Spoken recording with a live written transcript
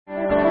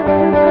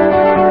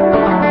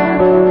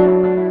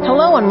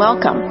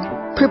welcome.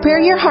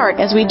 Prepare your heart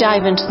as we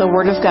dive into the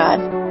Word of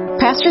God.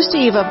 Pastor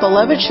Steve of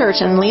Beloved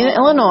Church in Lena,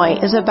 Illinois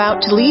is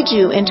about to lead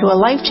you into a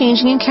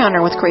life-changing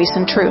encounter with grace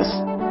and truth.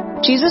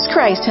 Jesus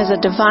Christ has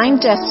a divine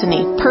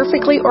destiny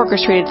perfectly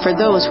orchestrated for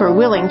those who are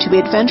willing to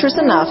be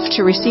adventurous enough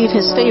to receive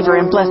His favor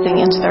and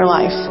blessing into their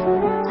life.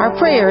 Our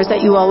prayer is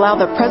that you will allow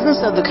the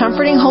presence of the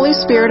comforting Holy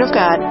Spirit of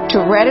God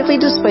to radically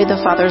display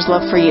the Father's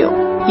love for you.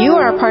 You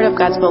are a part of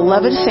God's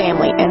beloved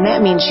family, and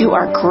that means you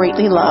are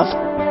greatly loved.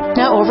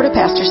 Now over to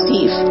Pastor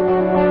Steve.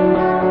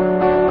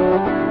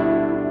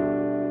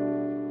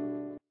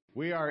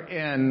 We are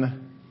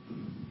in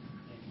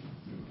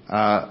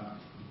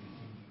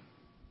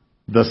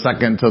the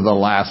second to the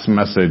last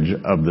message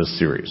of this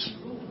series.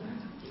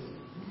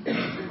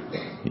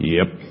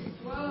 Yep.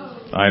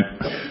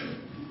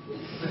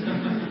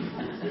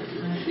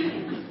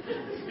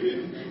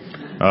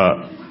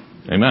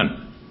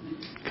 Amen.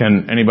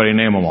 Can anybody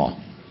name them all?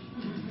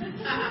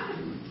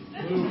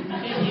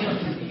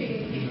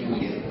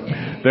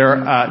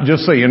 There,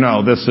 just so you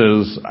know, this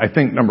is, I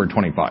think, number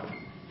 25.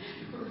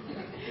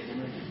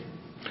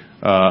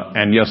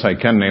 And yes, I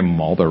can name them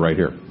all. They're right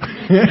here.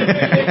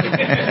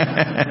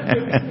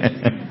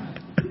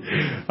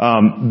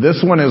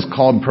 This one is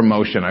called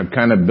Promotion. I've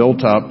kind of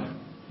built up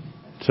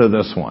to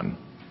this one.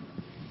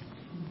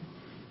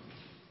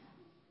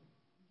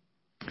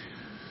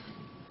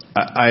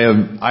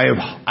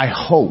 I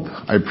hope,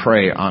 I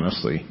pray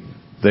honestly,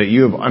 that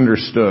you have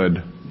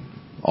understood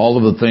all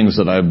of the things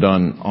that I've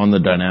done on the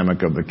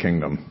dynamic of the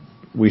kingdom.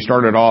 We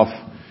started off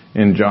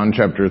in John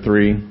chapter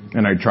 3,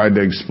 and I tried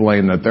to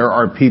explain that there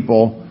are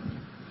people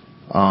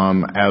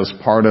as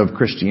part of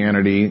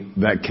Christianity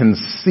that can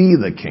see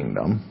the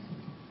kingdom,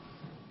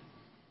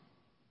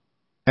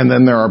 and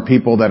then there are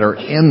people that are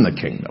in the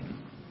kingdom.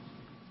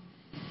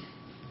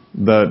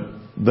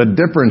 The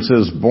difference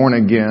is born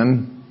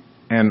again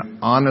and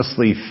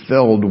honestly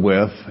filled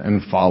with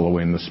and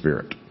following the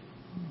Spirit.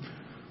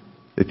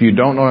 If you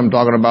don't know what I'm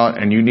talking about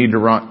and you need to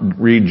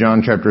read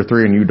John chapter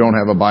 3 and you don't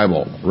have a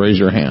Bible, raise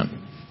your hand,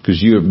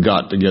 because you have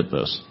got to get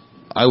this.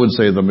 I would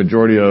say the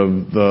majority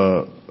of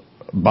the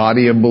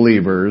body of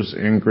believers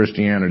in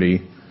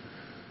Christianity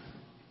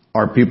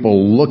are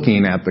people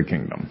looking at the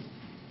kingdom.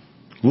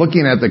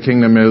 Looking at the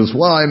kingdom is,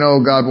 well, I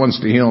know God wants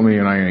to heal me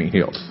and I ain't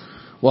healed.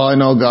 Well, I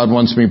know God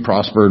wants me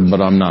prospered, but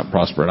I'm not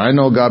prospered. I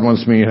know God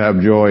wants me to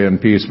have joy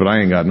and peace, but I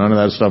ain't got none of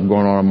that stuff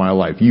going on in my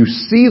life. You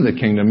see the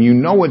kingdom. You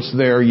know it's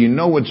there. You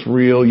know it's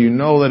real. You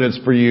know that it's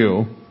for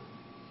you.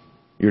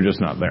 You're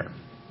just not there.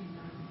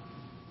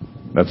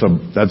 That's a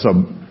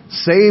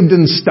saved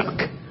and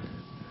stuck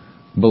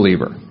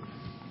believer.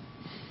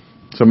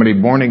 Somebody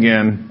born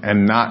again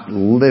and not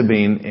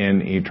living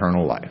in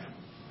eternal life.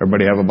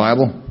 Everybody have a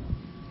Bible?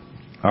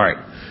 All right.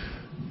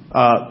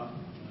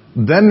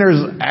 Then there's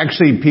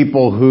actually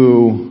people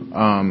who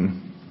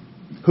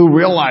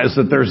realize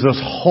that there's this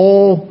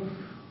whole,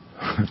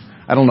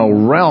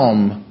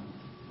 realm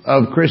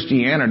of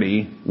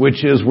Christianity,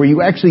 which is where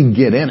you actually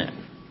get in it.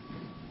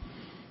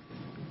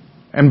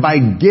 And by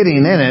getting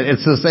in it,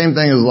 it's the same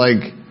thing as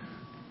like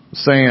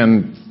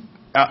saying,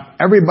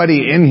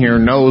 everybody in here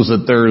knows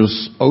that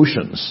there's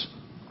oceans.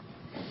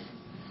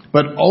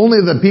 But only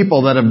the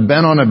people that have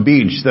been on a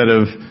beach, that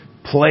have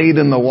played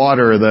in the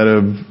water, that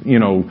have,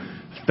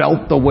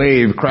 felt the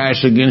wave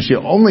crash against you,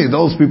 only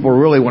those people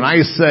really, when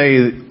I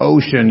say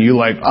ocean, you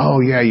like, oh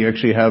yeah, you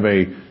actually have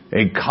a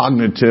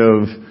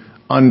cognitive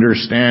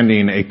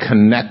understanding, a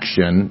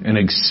connection, an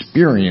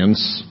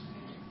experience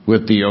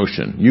with the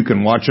ocean. You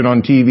can watch it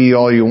on TV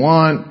all you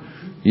want.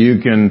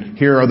 You can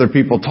hear other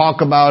people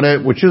talk about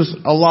it, which is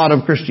a lot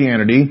of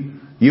Christianity.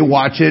 You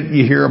watch it,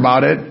 you hear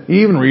about it,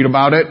 you even read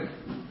about it.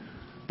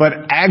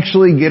 But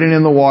actually getting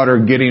in the water,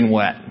 getting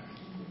wet,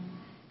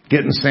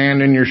 getting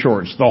sand in your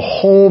shorts, the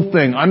whole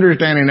thing,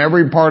 understanding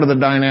every part of the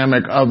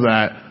dynamic of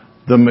that,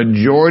 the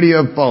majority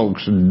of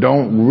folks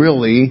don't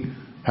really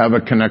have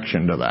a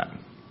connection to that.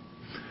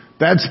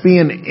 That's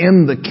being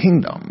in the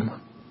kingdom.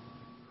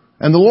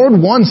 And the Lord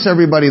wants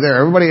everybody there.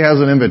 Everybody has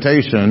an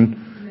invitation.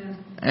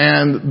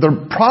 And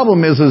the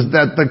problem is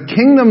that the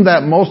kingdom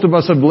that most of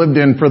us have lived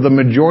in for the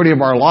majority of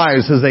our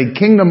lives is a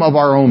kingdom of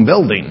our own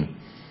building.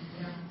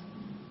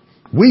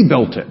 We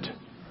built it.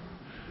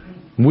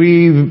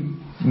 We've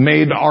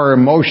made our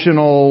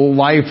emotional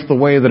life the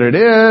way that it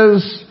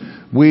is.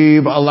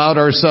 We've allowed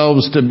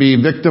ourselves to be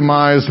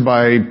victimized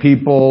by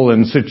people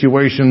and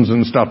situations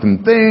and stuff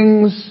and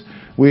things.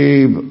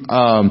 We've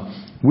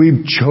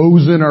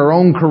chosen our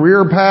own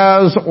career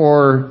paths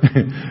or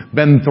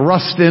been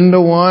thrust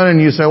into one, and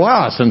you say,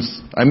 wow,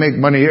 since I make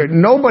money here.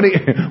 Nobody,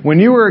 when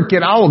you were a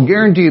kid, I will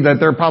guarantee that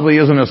there probably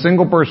isn't a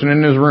single person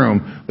in this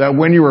room that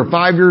when you were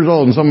 5 years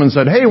old and someone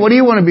said, hey, what do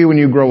you want to be when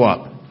you grow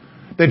up?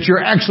 That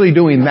you're actually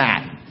doing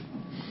that.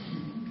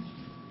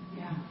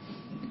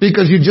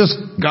 Because you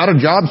just got a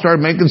job,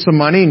 started making some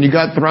money, and you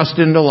got thrust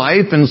into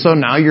life, and so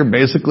now you're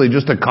basically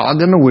just a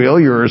cog in the wheel.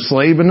 You're a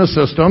slave in the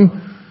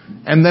system.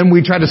 And then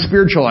we try to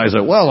spiritualize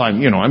it. Well,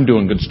 I'm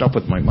doing good stuff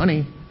with my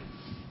money.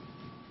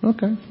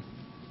 Okay.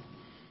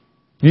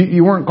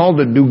 You weren't called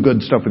to do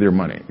good stuff with your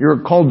money. You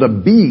were called to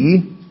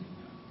be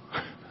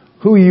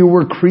who you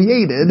were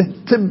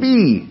created to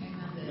be.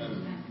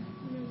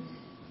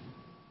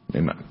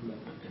 Amen.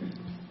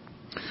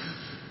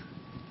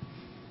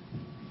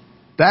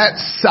 That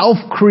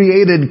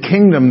self-created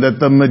kingdom that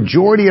the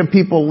majority of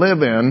people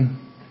live in,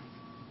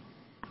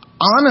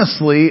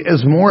 honestly,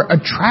 is more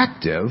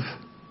attractive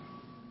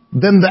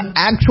than the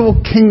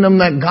actual kingdom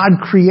that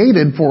God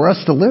created for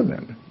us to live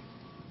in.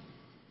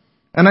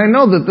 And I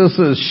know that this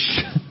is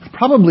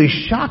probably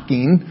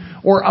shocking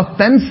or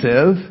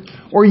offensive,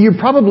 or you're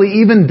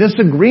probably even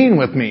disagreeing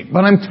with me.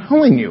 But I'm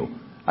telling you,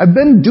 I've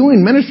been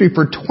doing ministry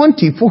for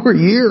 24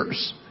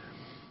 years.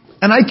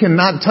 And I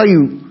cannot tell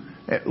you,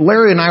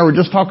 Larry and I were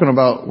just talking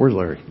about, where's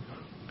Larry?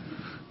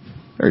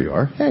 There you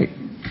are. Hey.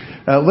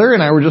 Larry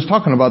and I were just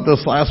talking about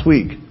this last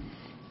week.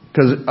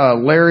 Because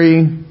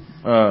Larry,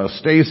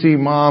 Stacy,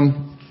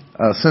 Mom,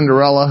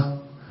 Cinderella,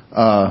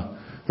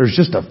 there's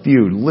just a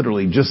few,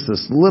 literally just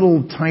this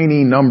little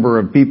tiny number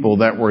of people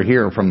that were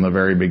here from the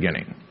very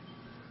beginning.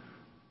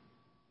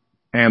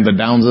 And the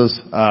Downses,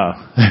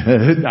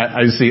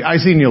 I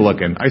seen you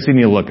looking.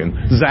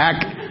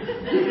 Zach,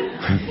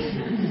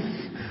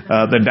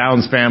 the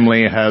Downs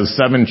family has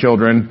 7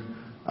 children,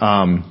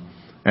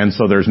 and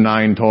so there's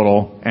 9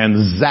 total.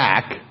 And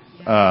Zach,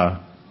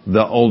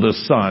 the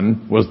oldest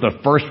son, was the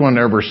first one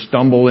to ever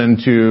stumble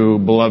into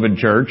Beloved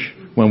Church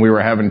when we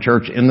were having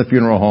church in the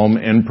funeral home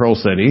in Pearl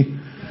City.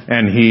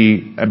 And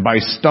he, by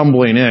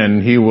stumbling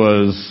in,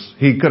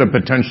 he could have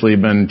potentially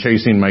been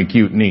chasing my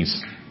cute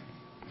niece.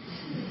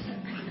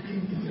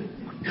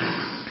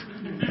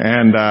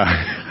 And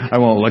I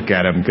won't look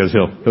at him because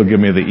he'll give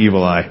me the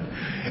evil eye.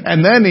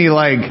 And then he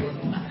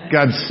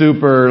got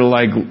super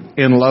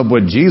in love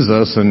with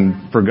Jesus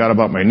and forgot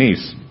about my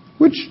niece,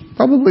 which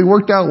probably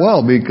worked out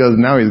well because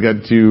now he's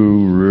got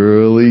 2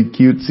 really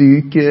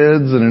cutesy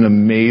kids and an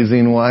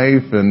amazing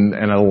wife and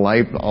a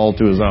life all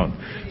to his own.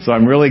 So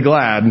I'm really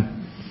glad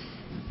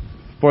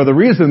for the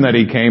reason that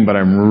he came, but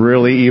I'm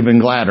really even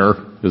gladder,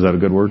 is that a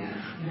good word?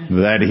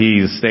 That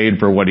he stayed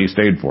for what he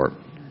stayed for.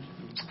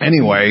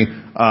 Anyway,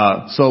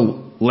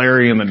 so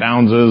Larry and the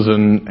Downses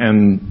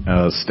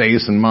and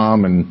Stace and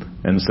Mom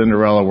and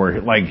Cinderella were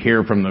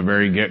here from the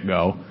very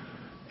get-go.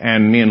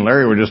 And me and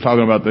Larry were just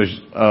talking about this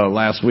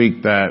last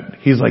week that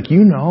he's like,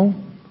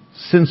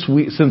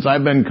 since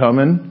I've been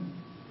coming,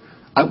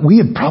 we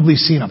have probably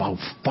seen about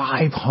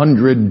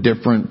 500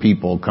 different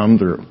people come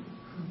through.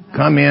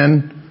 Come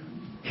in,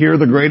 hear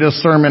the greatest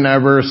sermon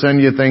ever, send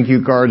you thank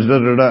you cards,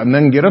 and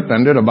then get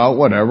offended about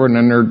whatever, and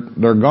then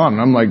they're gone.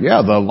 And I'm like,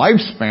 yeah, the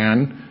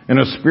lifespan in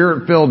a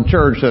Spirit-filled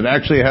church that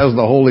actually has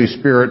the Holy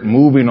Spirit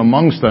moving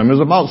amongst them is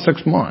about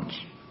 6 months.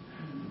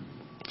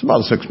 It's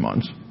about 6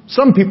 months.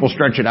 Some people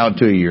stretch it out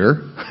to a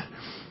year.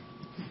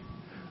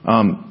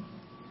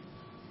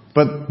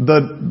 But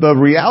the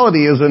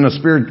reality is in a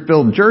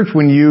Spirit-filled church,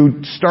 when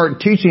you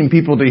start teaching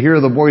people to hear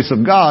the voice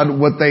of God,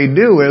 what they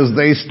do is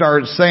they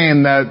start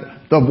saying that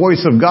the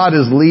voice of God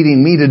is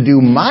leading me to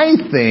do my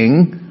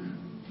thing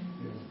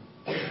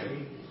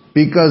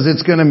because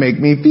it's going to make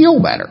me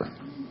feel better.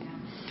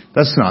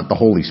 That's not the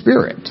Holy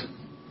Spirit.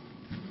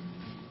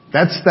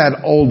 That's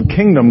that old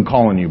kingdom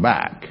calling you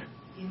back.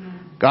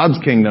 God's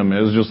kingdom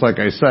is, just like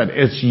I said,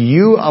 it's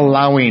you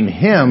allowing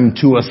Him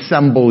to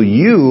assemble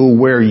you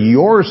where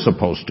you're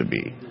supposed to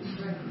be.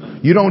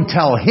 You don't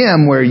tell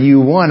Him where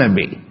you want to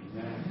be.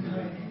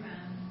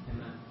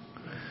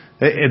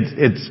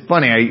 It's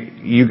funny.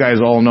 You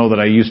guys all know that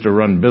I used to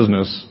run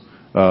business.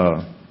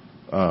 I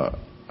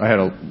had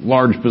a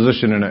large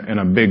position in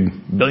a big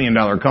 $1 billion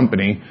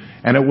company,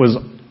 and it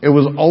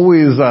was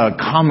always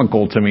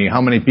comical to me how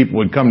many people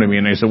would come to me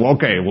and they said, well,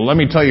 okay, let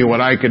me tell you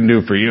what I can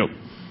do for you.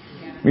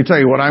 Let me tell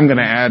you what I'm going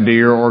to add to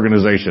your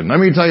organization. Let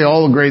me tell you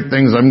all the great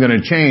things I'm going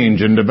to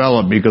change and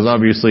develop because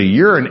obviously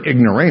you're an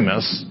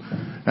ignoramus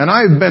and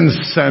I've been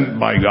sent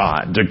by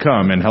God to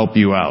come and help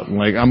you out.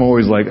 I'm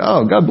always like,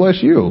 oh, God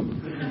bless you.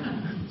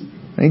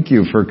 Thank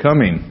you for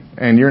coming,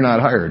 and you're not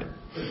hired.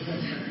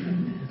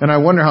 And I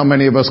wonder how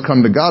many of us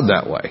come to God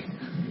that way.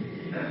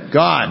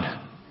 God,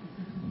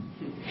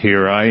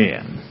 here I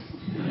am.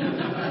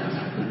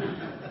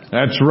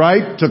 That's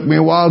right. Took me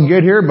a while to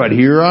get here, but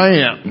here I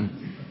am.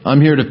 I'm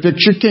here to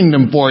fix your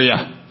kingdom for you.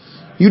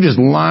 You just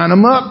line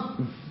them up,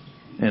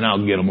 and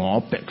I'll get them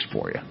all fixed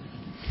for you.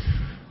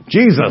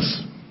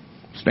 Jesus,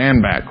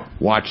 stand back.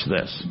 Watch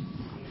this.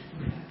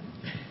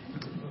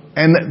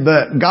 And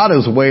God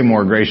is way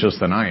more gracious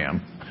than I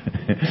am.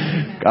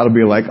 God will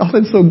be like, oh,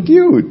 that's so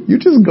cute. You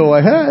just go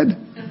ahead.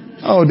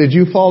 Oh, did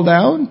you fall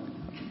down?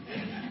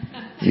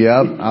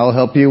 Yep, I'll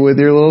help you with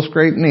your little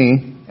scraped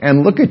knee.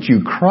 And look at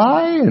you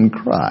cry and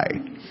cry.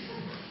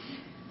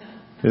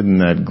 Isn't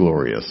that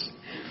glorious?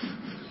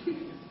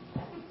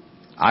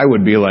 I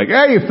would be like,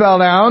 hey, you fell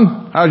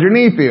down. How's your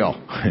knee feel?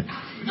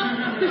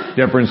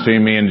 Difference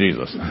between me and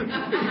Jesus.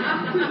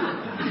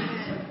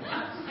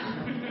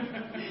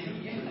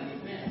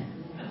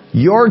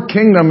 Your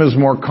kingdom is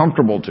more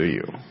comfortable to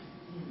you.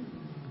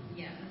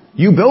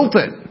 You built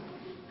it.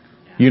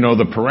 You know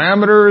the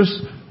parameters.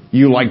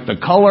 You like the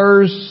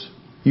colors.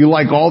 You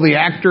like all the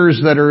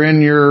actors that are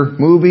in your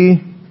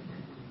movie.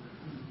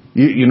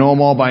 You know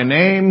them all by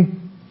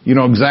name. You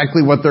know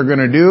exactly what they're going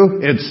to do.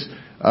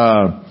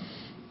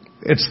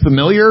 It's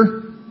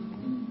familiar.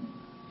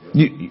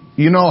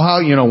 You know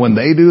how, when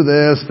they do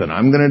this, then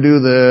I'm going to do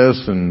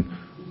this. And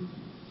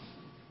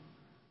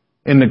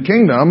in the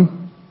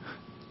kingdom,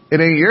 it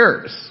ain't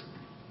yours.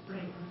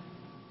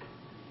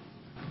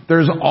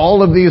 There's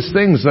all of these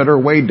things that are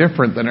way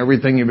different than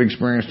everything you've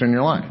experienced in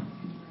your life.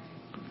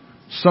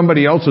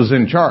 Somebody else is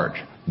in charge.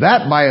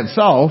 That by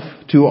itself,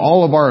 to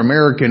all of our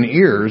American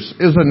ears,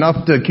 is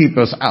enough to keep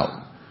us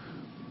out.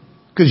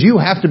 Because you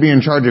have to be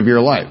in charge of your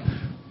life.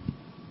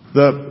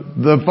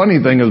 The funny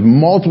thing is,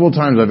 multiple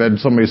times I've had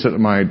somebody sit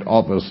in my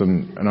office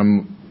and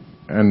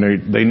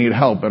they need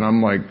help, and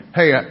I'm like,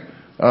 hey,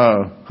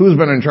 who's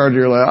been in charge of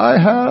your life? I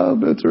have.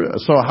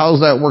 So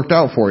how's that worked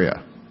out for you?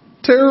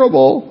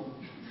 Terrible.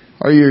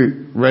 Are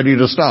you ready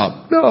to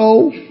stop?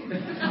 No.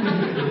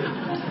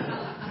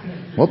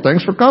 Well,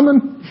 thanks for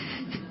coming.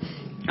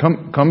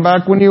 Come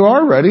back when you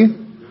are ready.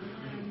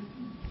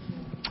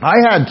 I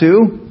had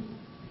to.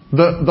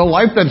 The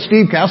life that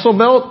Steve Castle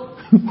built.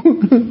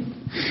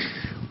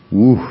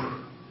 Ooh.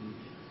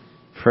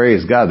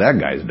 Praise God, that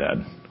guy's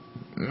dead.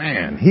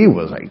 Man, he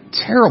was a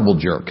terrible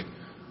jerk.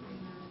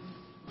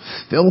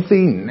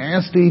 Filthy,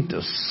 nasty,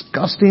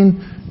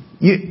 disgusting.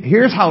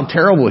 Here's how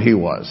terrible he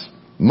was.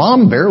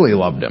 Mom barely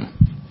loved him.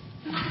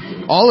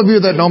 All of you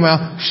that know me,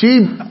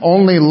 she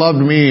only loved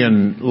me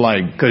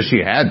cause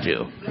she had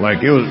to.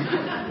 Like, it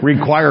was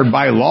required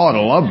by law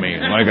to love me.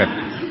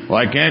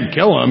 I can't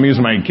kill him. He's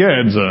my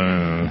kid.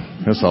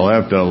 Guess I'll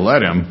have to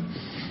let him.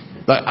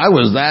 But I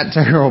was that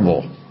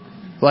terrible.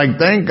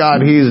 Thank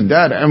God he's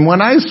dead. And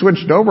when I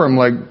switched over, I'm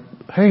like,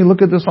 hey,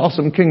 look at this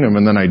awesome kingdom.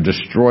 And then I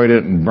destroyed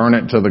it and burned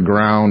it to the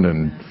ground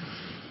and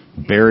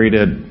buried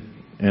it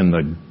in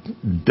the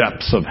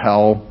depths of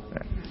hell.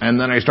 And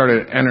then I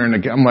started entering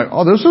again. I'm like,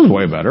 oh, this is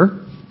way better.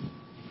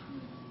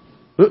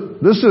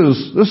 This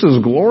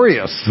is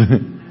glorious.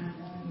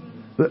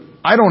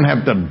 I don't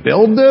have to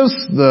build this.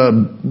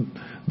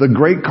 The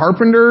great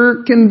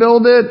carpenter can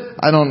build it.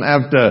 I don't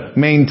have to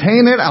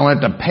maintain it. I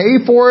don't have to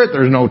pay for it.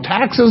 There's no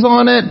taxes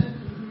on it.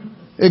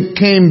 It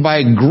came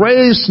by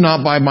grace,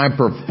 not by my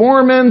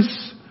performance.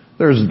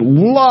 There's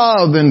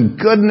love and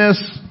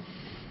goodness.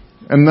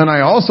 And then I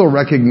also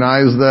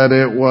recognized that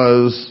it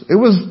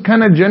was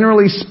kind of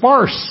generally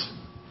sparse.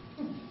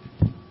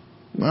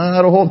 I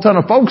had a whole ton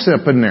of folks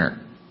up in there.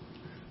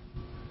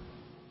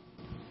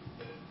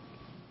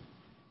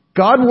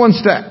 God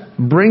wants to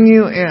bring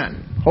you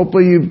in.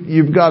 Hopefully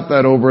you've got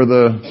that over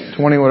the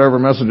 20 whatever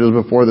messages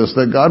before this,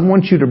 that God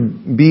wants you to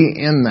be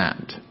in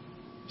that.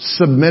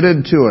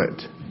 Submitted to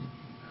it.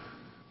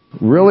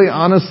 Really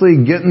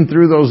honestly, getting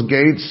through those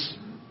gates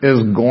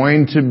is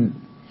going to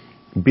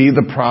be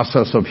the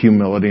process of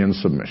humility and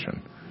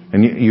submission.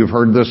 And you've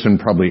heard this in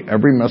probably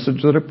every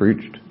message that I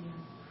preached.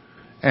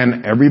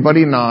 And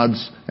everybody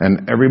nods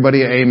and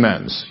everybody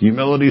amens.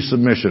 Humility,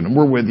 submission.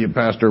 We're with you,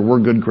 Pastor.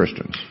 We're good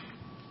Christians.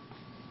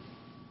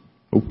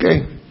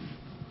 Okay.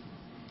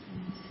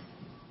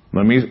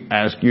 Let me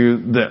ask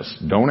you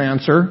this. Don't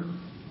answer.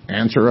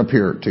 Answer up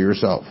here to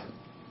yourself.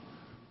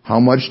 How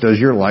much does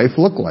your life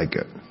look like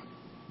it?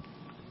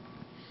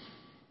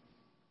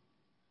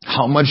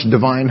 How much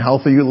divine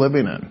health are you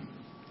living in?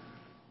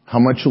 How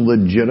much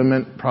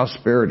legitimate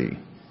prosperity,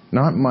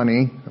 not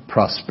money,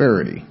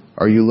 prosperity,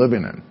 are you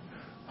living in?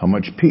 How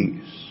much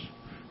peace?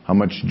 How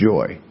much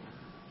joy?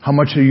 How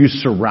much are you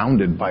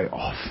surrounded by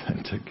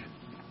authentic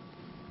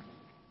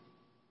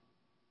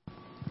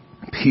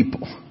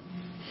people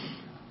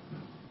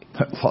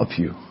that love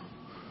you,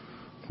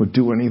 would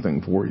do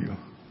anything for you?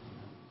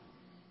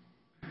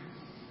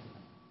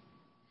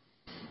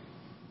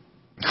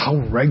 How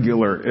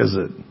regular is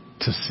it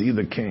to see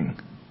the King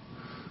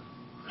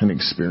and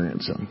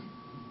experience Him?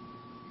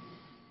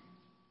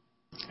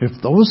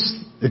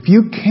 If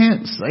you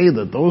can't say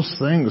that those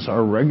things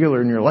are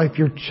regular in your life,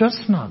 you're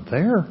just not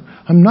there.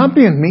 I'm not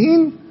being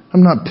mean.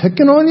 I'm not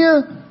picking on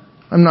you.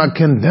 I'm not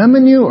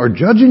condemning you or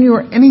judging you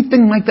or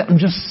anything like that. I'm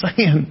just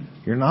saying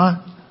you're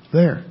not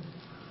there.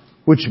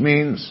 Which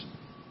means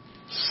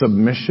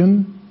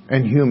submission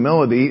and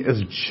humility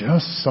is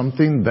just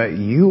something that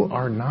you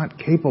are not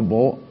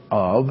capable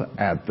of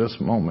at this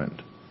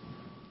moment.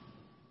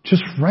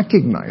 Just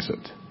recognize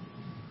it.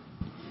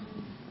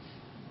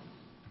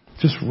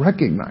 Just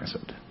recognize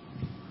it.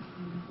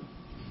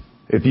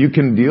 If you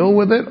can deal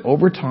with it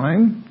over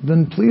time,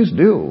 then please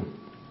do.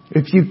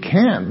 If you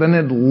can't, then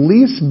at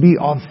least be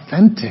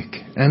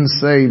authentic and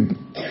say,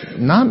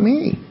 not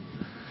me.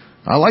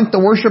 I like the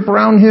worship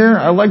around here.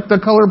 I like the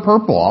color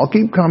purple. I'll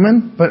keep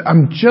coming, but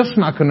I'm just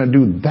not going to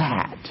do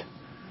that.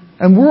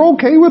 And we're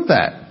okay with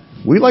that.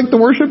 We like the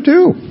worship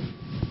too.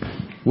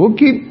 We'll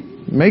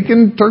keep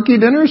making turkey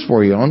dinners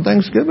for you on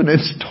Thanksgiving.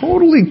 It's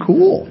totally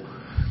cool.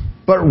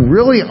 But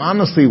really,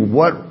 honestly,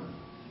 what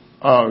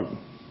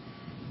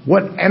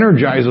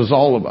energizes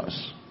all of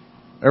us?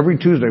 Every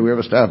Tuesday we have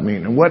a staff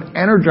meeting, and what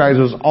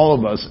energizes all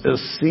of us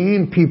is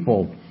seeing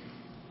people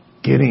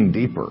getting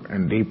deeper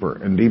and deeper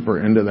and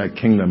deeper into that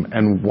kingdom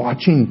and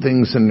watching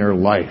things in their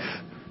life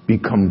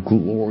become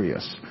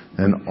glorious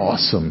and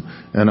awesome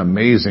and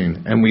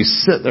amazing. And we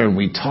sit there and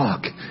we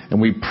talk and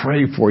we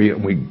pray for you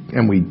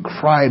and we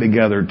cry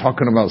together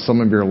talking about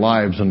some of your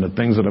lives and the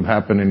things that have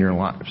happened in your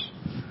lives.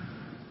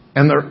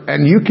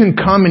 And you can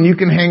come and you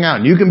can hang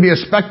out. You can be a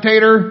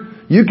spectator.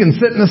 You can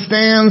sit in the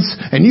stands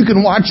and you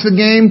can watch the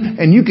game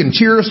and you can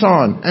cheer us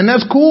on. And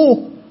that's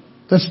cool.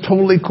 That's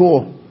totally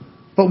cool.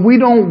 But we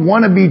don't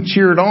want to be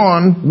cheered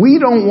on. We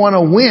don't want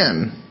to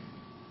win.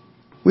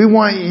 We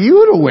want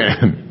you to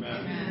win.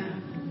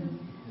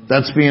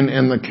 That's being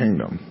in the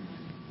kingdom.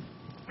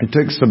 It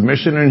takes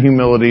submission and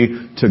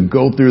humility to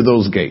go through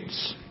those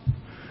gates.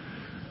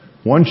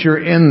 Once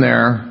you're in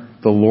there,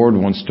 the Lord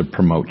wants to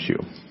promote you.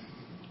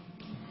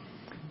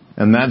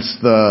 And that's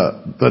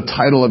the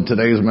title of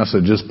today's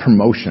message is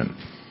promotion.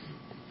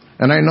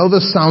 And I know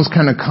this sounds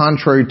kind of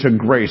contrary to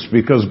grace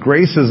because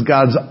grace is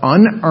God's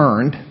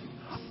unearned,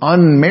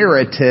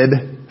 unmerited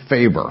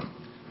favor,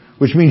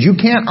 which means you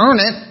can't earn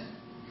it.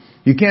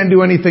 You can't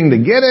do anything to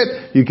get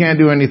it. You can't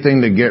do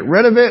anything to get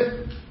rid of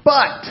it.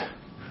 But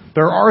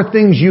there are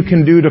things you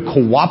can do to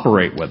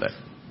cooperate with it.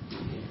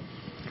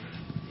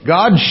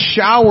 God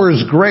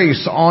showers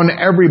grace on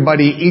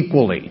everybody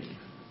equally.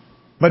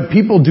 But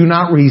people do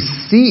not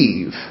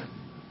receive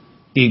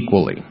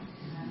equally.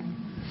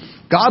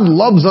 God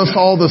loves us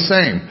all the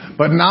same,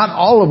 but not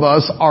all of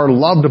us are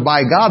loved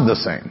by God the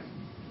same.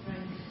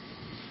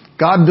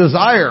 God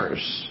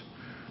desires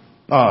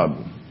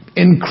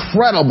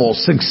incredible,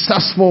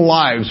 successful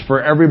lives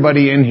for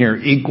everybody in here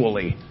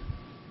equally.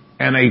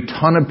 And a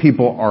ton of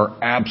people are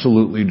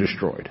absolutely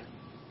destroyed.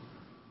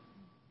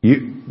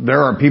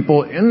 There are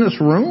people in this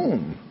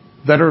room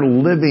that are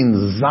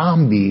living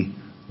zombie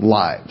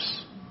lives.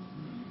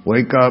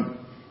 Wake up,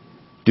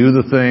 do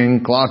the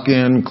thing, clock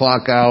in,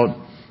 clock out,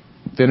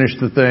 finish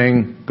the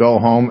thing, go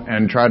home,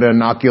 and try to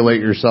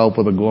inoculate yourself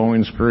with a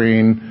glowing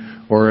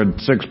screen or a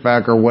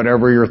six-pack or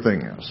whatever your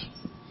thing is.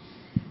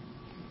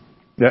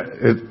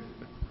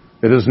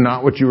 It is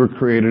not what you were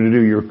created to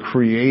do. You're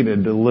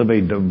created to live a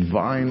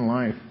divine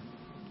life,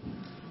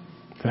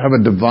 to have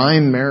a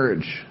divine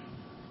marriage,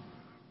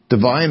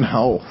 divine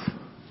health,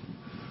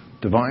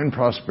 divine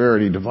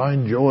prosperity,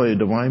 divine joy,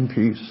 divine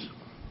peace.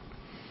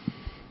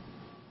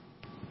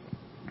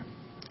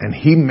 And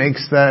He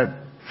makes that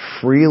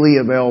freely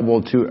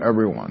available to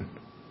everyone.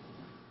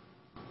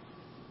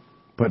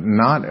 But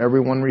not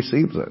everyone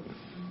receives it.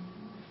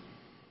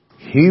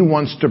 He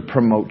wants to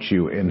promote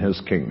you in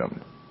His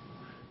kingdom.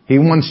 He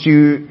wants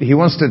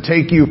to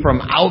take you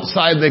from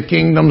outside the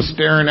kingdom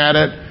staring at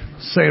it,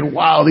 saying,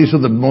 wow, these are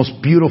the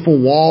most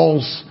beautiful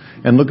walls,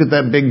 and look at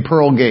that big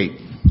pearl gate.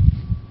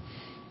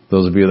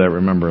 Those of you that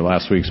remember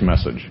last week's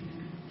message.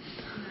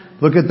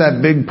 Look at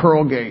that big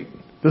pearl gate.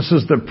 This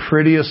is the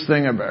prettiest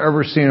thing I've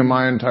ever seen in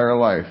my entire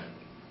life.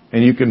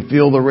 And you can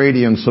feel the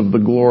radiance of the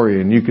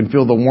glory, and you can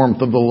feel the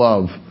warmth of the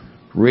love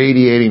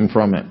radiating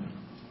from it.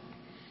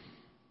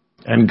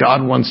 And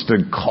God wants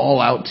to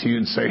call out to you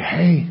and say,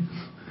 hey,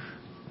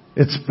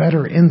 it's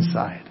better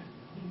inside.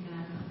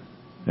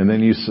 And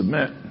then you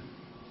submit,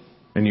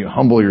 and you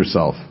humble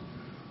yourself,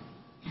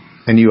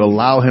 and you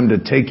allow Him to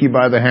take you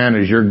by the hand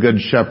as your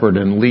good shepherd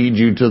and lead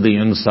you to the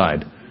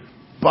inside.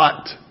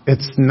 But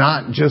it's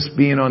not just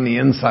being on the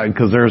inside,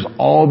 because there's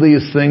all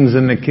these things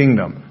in the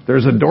kingdom.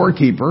 There's a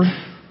doorkeeper.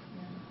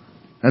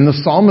 And the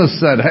psalmist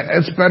said,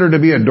 it's better to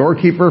be a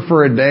doorkeeper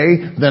for a day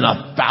than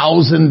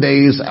 1,000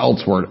 days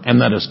elsewhere.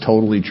 And that is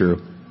totally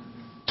true.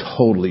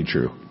 Totally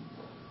true.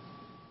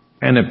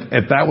 And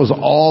if that was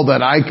all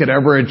that I could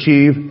ever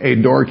achieve,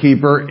 a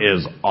doorkeeper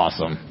is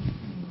awesome.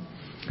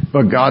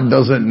 But God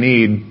doesn't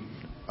need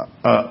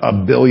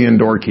a billion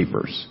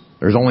doorkeepers.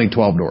 There's only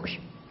 12 doors.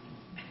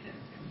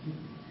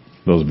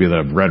 Those of you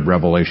that have read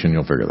Revelation,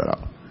 you'll figure that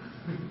out.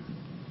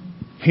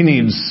 He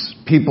needs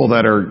people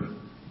that are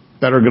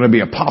going to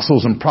be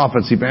apostles and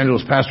prophets,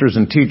 evangelists, pastors,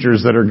 and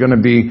teachers, that are going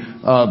to be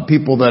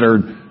people that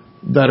are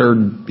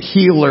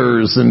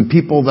healers, and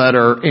people that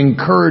are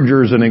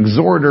encouragers and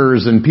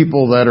exhorters, and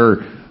people that are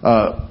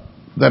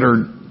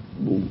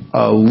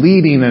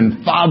leading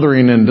and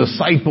fathering and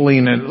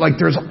discipling, and like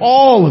there's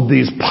all of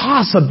these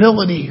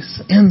possibilities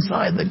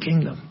inside the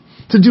kingdom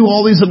to do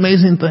all these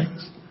amazing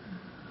things.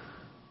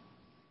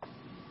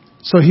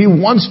 So He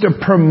wants to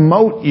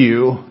promote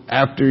you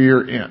after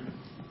you're in.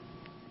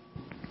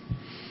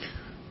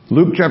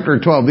 Luke chapter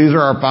 12, these are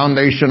our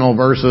foundational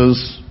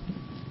verses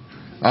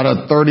out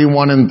of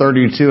 31 and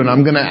 32. And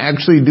I'm going to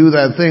actually do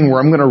that thing where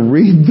I'm going to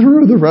read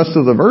through the rest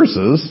of the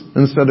verses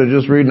instead of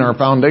just reading our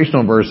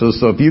foundational verses.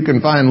 So if you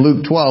can find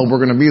Luke 12, we're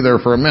going to be there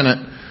for a minute.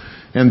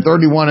 In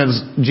 31,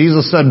 as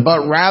Jesus said,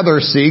 but rather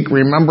seek.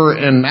 Remember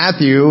in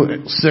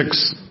Matthew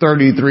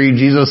 6:33,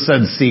 Jesus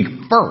said, seek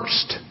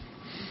first.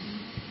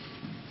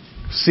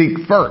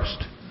 Seek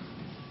first.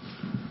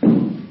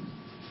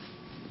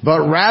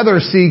 But rather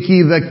seek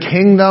ye the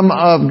kingdom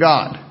of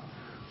God.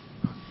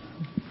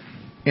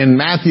 In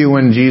Matthew,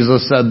 when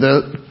Jesus said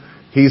that,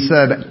 He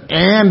said,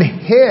 and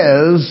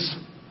His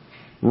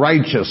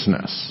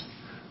righteousness.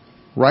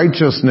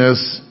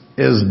 Righteousness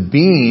is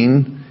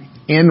being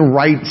in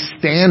right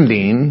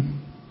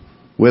standing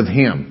with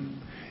Him.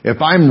 If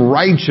I'm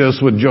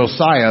righteous with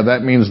Josiah,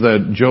 that means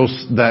that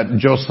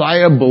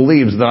Josiah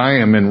believes that I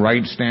am in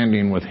right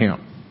standing with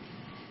him.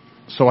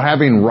 So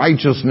having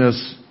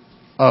righteousness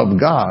of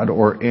God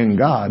or in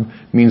God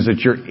means that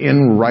you're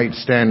in right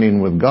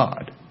standing with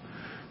God.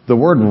 The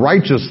word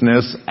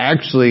righteousness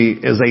actually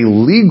is a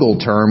legal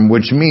term,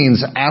 which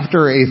means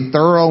after a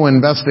thorough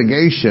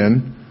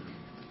investigation,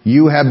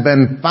 you have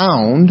been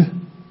found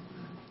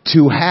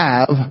to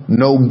have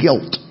no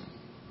guilt.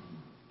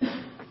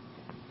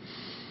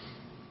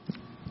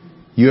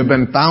 You have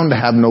been found to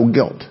have no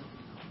guilt.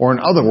 Or in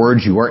other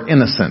words, you are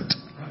innocent.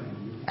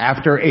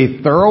 After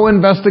a thorough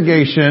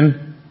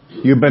investigation,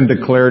 you've been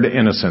declared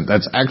innocent.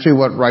 That's actually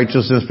what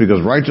righteousness,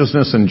 because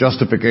righteousness and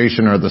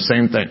justification are the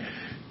same thing.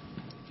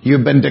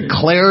 You've been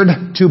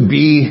declared to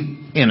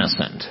be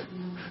innocent.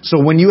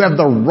 So when you have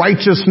the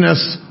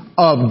righteousness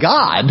of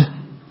God,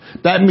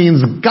 that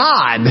means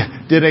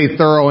God did a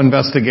thorough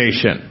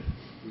investigation.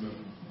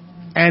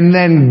 And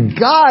then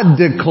God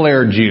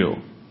declared you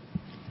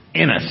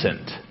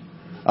innocent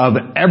of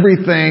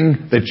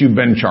everything that you've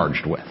been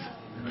charged with.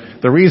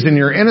 The reason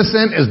you're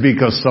innocent is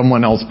because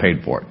someone else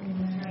paid for it.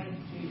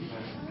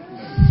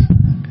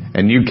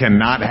 And you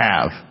cannot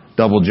have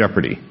double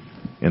jeopardy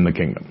in the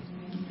kingdom.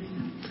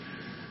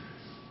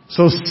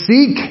 So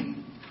seek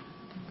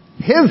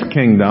His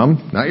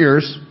kingdom, not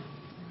yours,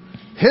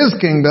 His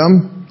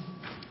kingdom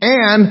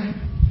and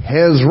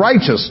His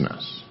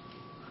righteousness.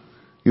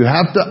 You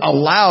have to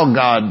allow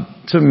God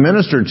to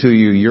minister to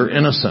you your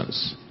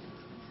innocence.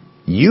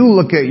 You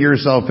look at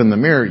yourself in the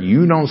mirror,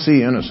 you don't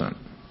see innocent.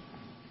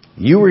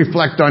 You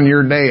reflect on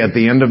your day at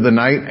the end of the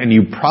night, and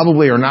you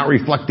probably are not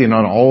reflecting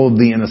on all of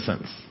the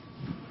innocence.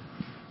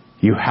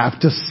 You have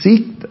to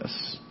seek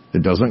this.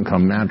 It doesn't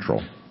come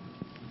natural.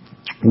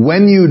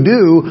 When you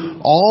do,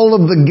 all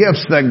of the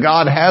gifts that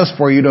God has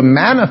for you to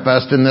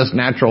manifest in this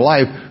natural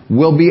life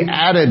will be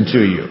added to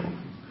you.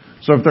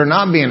 So if they're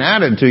not being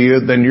added to you,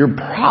 then you're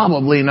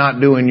probably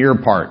not doing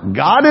your part.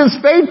 God is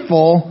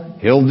faithful.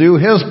 He'll do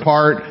His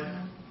part.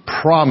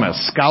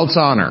 Promise. Scout's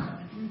honor.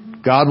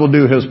 God will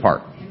do His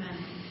part.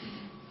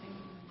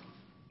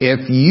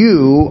 If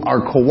you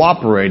are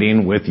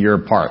cooperating with your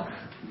part.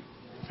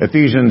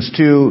 Ephesians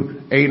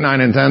 2, 8,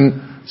 9, and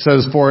 10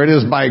 says, "For it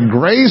is by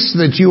grace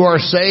that you are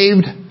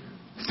saved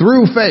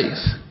through faith."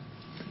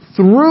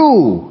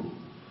 Through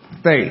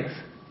faith.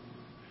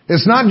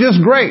 It's not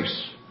just grace.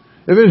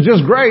 If it's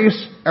just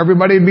grace,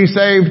 everybody would be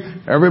saved,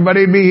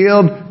 everybody would be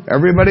healed,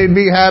 everybody would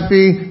be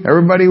happy,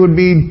 everybody would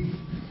be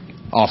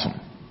awesome.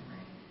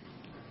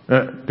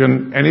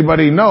 Can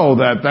anybody know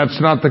that that's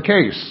not the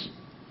case?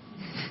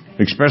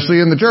 Especially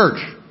in the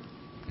church.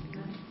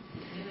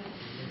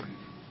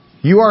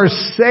 You are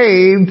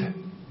saved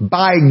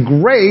by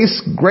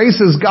grace.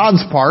 Grace is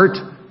God's part.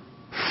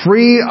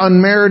 Free,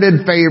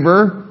 unmerited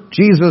favor.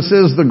 Jesus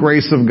is the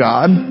grace of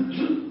God.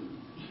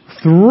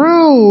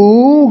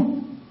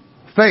 Through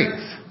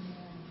faith.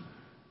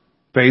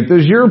 Faith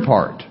is your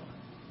part.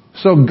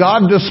 So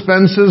God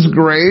dispenses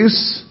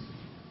grace,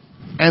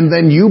 and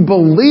then you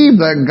believe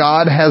that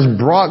God has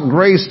brought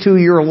grace to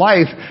your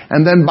life,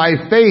 and then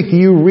by faith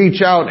you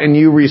reach out and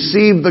you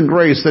receive the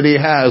grace that He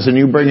has and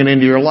you bring it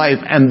into your life,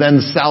 and then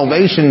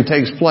salvation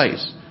takes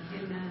place.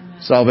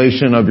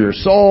 Salvation of your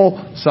soul,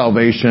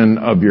 salvation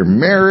of your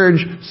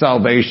marriage,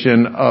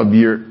 salvation of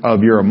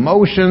your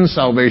emotions,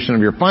 salvation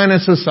of your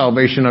finances,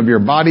 salvation of your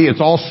body. It's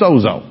all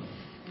sozo.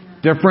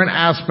 Different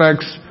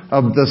aspects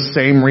of the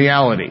same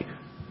reality.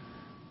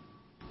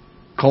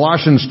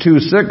 Colossians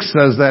 2:6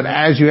 says that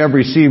as you have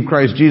received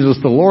Christ Jesus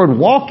the Lord,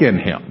 walk in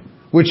Him.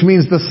 Which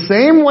means the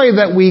same way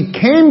that we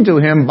came to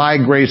Him by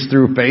grace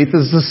through faith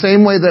is the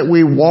same way that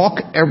we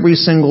walk every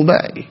single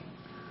day.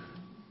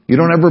 You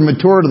don't ever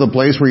mature to the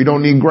place where you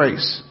don't need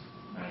grace.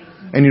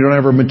 And you don't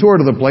ever mature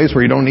to the place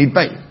where you don't need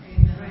faith.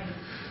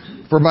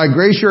 For by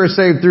grace you are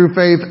saved through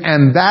faith,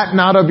 and that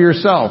not of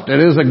yourself. It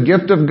is a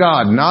gift of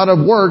God, not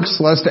of works,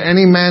 lest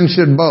any man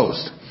should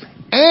boast.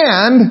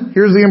 And,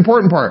 here's the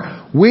important part,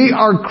 we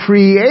are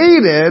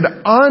created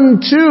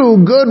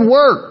unto good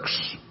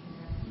works.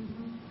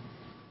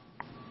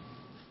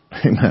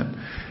 Amen.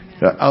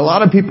 A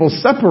lot of people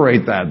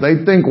separate that.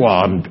 They think,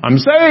 well, I'm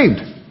saved.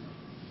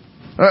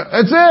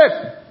 That's it.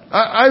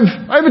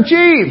 I've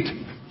achieved.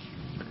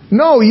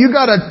 No, you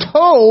got a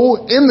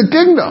toe in the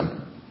kingdom.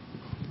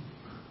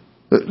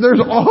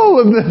 There's all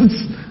of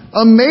this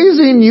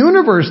amazing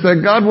universe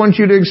that God wants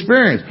you to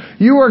experience.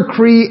 You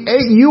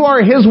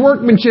are His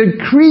workmanship,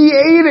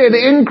 created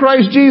in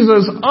Christ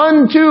Jesus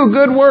unto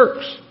good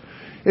works.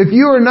 If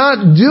you are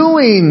not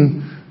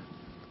doing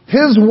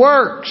His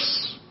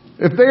works,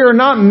 if they are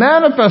not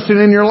manifested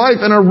in your life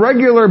on a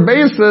regular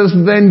basis,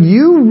 then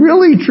you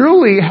really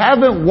truly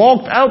haven't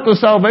walked out the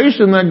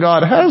salvation that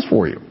God has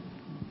for you.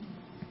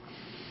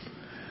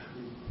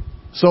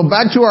 So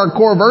back to our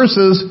core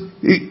verses,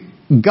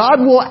 God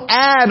will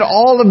add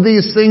all of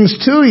these things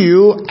to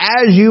you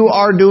as you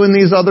are doing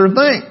these other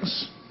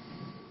things.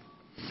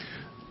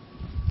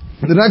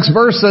 The next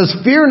verse says,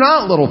 fear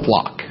not, little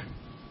flock.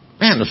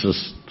 Man, this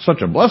is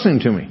such a blessing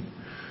to me.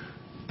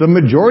 The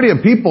majority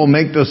of people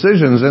make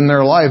decisions in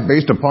their life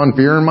based upon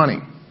fear and money.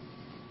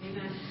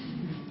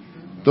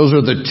 Those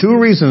are the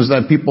two reasons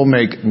that people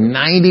make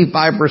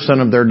 95%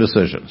 of their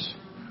decisions.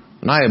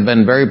 And I have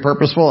been very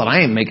purposeful, and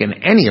I ain't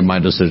making any of my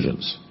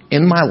decisions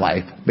in my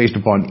life based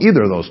upon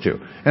either of those two.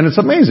 And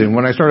it's amazing,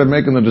 when I started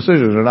making the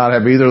decisions to not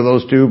have either of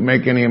those two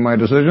make any of my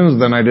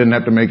decisions, then I didn't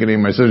have to make any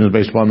of my decisions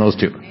based upon those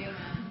two.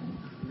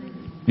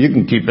 You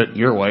can keep it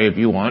your way if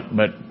you want,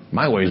 but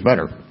my way is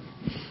better.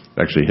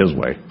 Actually, his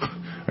way.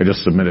 I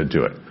just submitted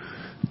to it.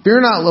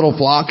 Fear not, little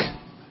flock.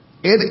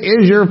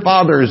 It is your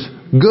Father's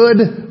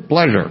good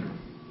pleasure.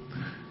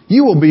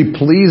 You will be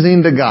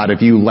pleasing to God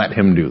if you let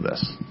Him do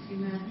this.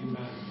 Amen.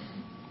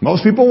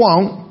 Most people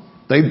won't.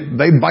 They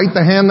bite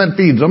the hand that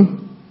feeds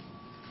them.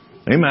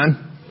 Amen.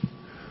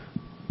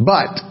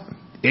 But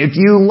if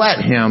you let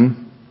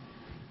Him,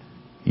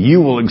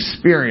 you will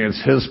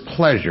experience His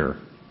pleasure.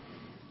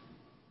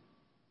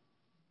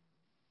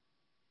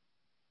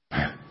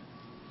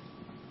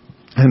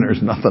 And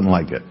there's nothing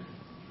like it.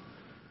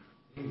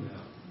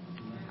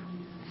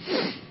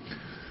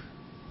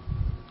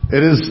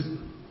 It is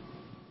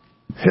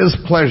His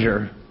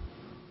pleasure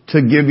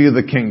to give you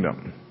the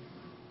kingdom.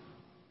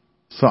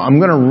 So I'm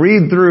going to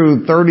read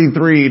through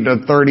 33 to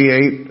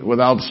 38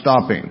 without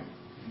stopping.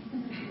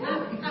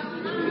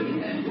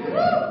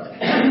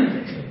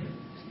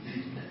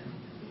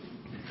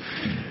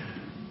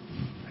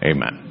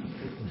 Amen.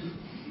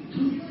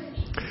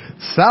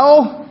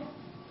 Sell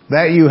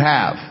that you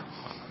have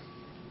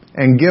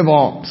and give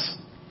alms.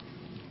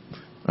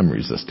 I'm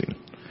resisting.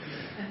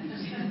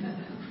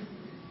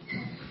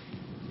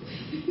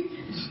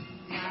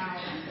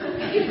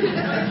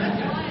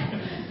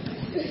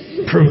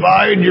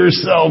 Provide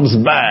yourselves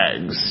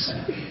bags,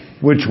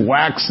 which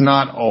wax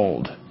not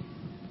old,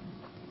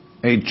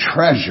 a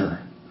treasure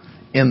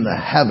in the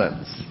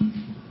heavens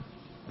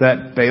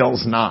that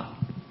fails not,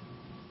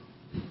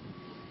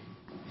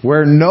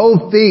 where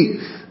no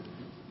thief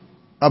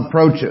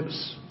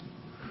approaches,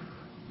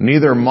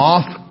 neither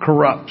moth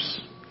corrupts.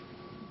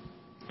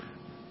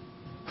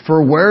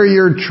 For where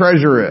your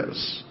treasure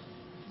is,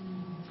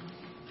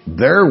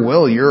 there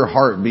will your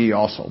heart be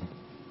also.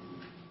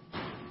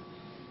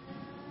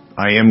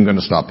 I am going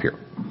to stop here.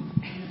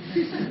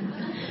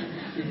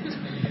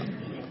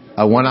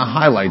 I want to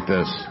highlight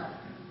this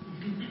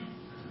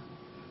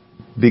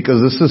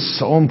because this is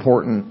so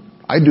important.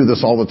 I do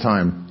this all the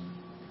time.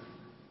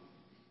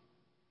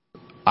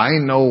 I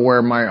know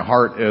where my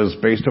heart is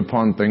based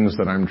upon things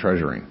that I'm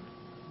treasuring.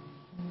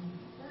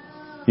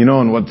 You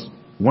know, and what's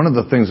one of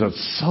the things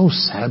that's so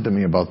sad to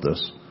me about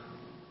this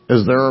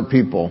is there are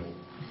people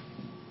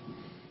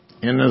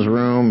in this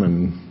room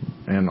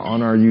and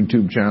on our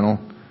YouTube channel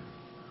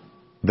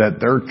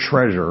that their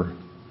treasure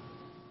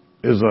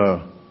is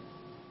a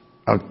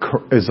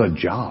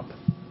job.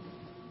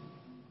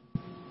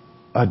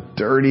 A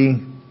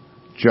dirty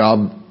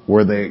job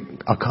where they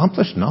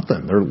accomplish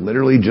nothing. They're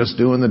literally just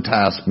doing the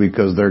task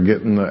because they're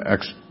getting the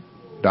X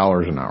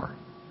dollars an hour.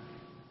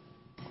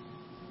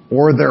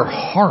 Or their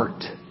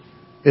heart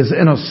is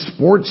in a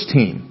sports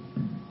team.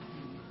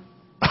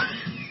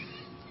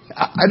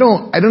 I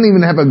don't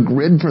even have a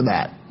grid for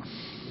that.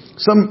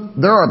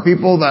 There are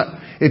people that,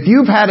 if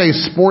you've had a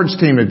sports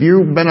team, if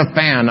you've been a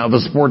fan of a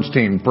sports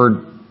team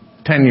for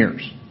 10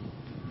 years,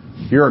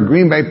 you're a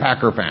Green Bay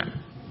Packer fan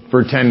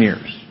for 10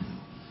 years,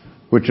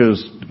 which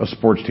is a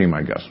sports team,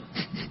 I guess.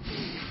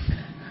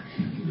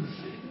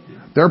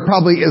 There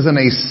probably isn't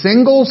a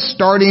single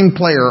starting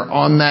player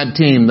on that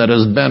team that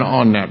has been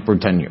on that for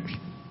 10 years.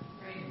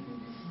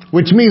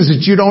 Which means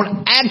that you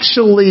don't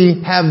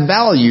actually have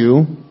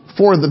value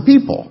for the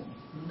people.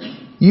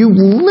 You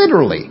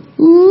literally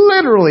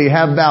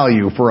have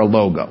value for a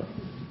logo.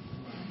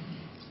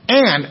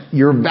 And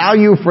your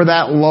value for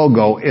that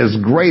logo is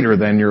greater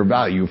than your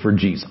value for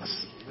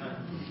Jesus.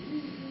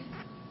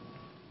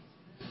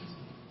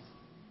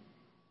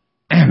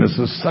 And this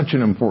is such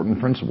an important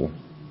principle.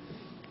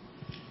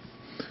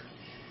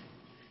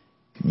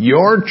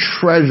 Your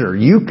treasure,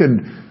 you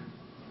could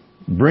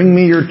bring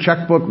me your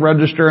checkbook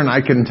register and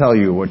I can tell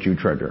you what you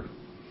treasure.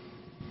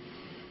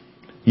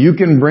 You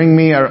can bring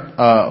me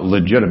a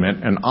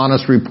legitimate and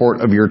honest report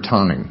of your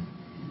time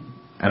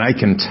and I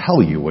can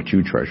tell you what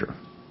you treasure.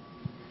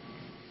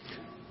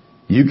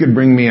 You could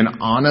bring me an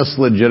honest,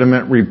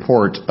 legitimate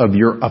report of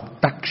your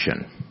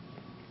affection,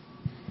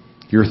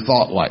 your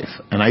thought life,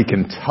 and I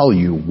can tell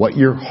you what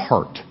your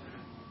heart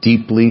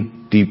deeply,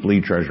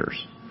 deeply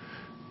treasures.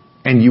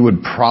 And you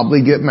would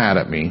probably get mad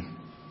at me,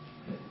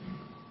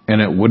 and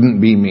it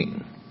wouldn't be me.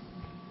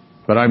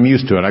 But I'm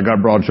used to it. I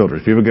got broad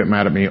shoulders. People get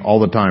mad at me all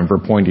the time for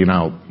pointing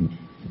out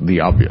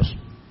the obvious.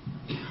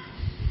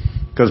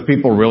 Because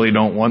people really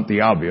don't want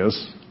the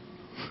obvious.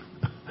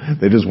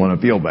 They just want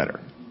to feel better.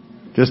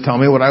 Just tell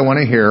me what I want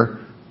to hear.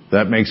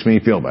 That makes me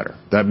feel better.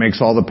 That makes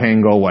all the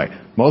pain go away.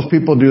 Most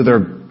people do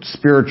their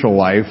spiritual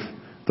life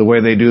the way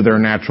they do their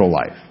natural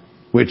life,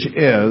 which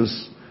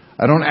is,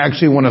 I don't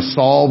actually want to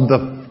solve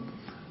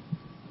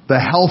the the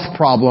health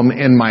problem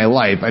in my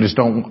life. I just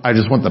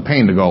want the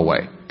pain to go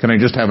away. Can I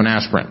just have an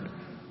aspirin?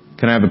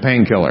 Can I have a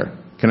painkiller?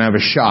 Can I have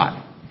a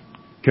shot?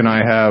 Can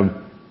I have,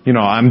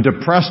 I'm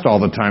depressed all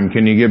the time.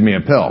 Can you give me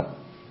a pill?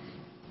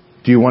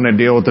 Do you want to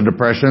deal with the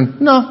depression?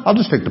 No, I'll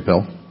just take the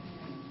pill.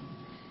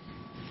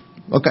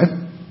 Okay.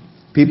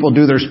 People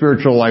do their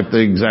spiritual life the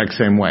exact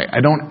same way.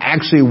 I don't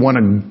actually want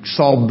to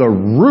solve the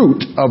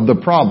root of the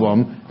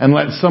problem and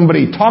let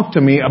somebody talk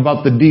to me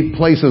about the deep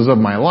places of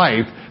my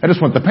life. I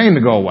just want the pain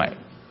to go away.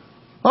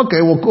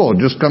 Okay, well, cool.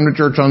 Just come to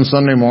church on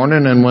Sunday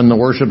morning, and when the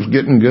worship's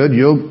getting good,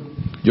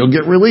 you'll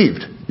get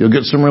relieved. You'll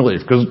get some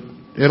relief, because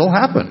it'll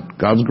happen.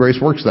 God's grace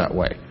works that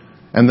way.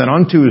 And then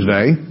on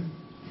Tuesday,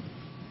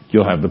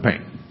 you'll have the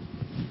pain.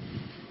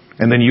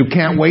 And then you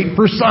can't wait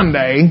for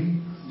Sunday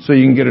so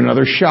you can get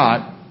another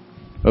shot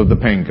of the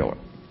painkiller.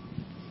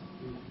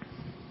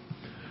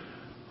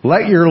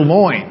 Let your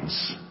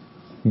loins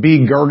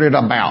be girded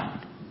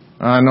about.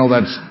 I know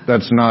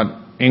that's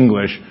not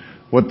English.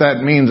 What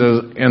that means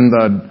is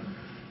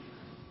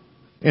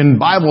in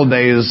Bible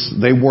days,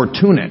 they wore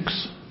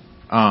tunics,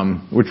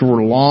 which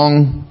were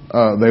long.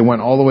 They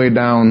went all the way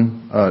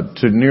down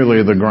to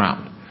nearly the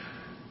ground.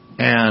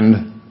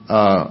 And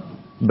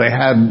they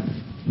had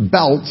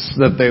belts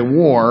that they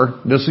wore.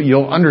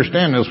 You'll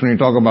understand this when you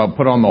talk about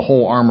put on the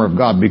whole armor of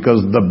God,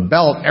 because the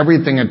belt,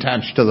 everything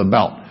attached to the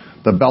belt.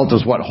 The belt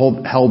is what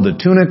held the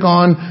tunic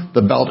on.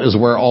 The belt is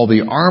where all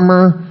the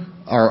armor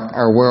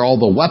are where all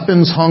the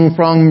weapons hung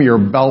from. Your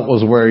belt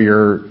was where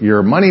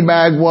your money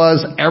bag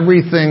was.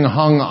 Everything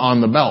hung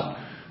on the belt.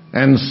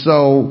 And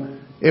so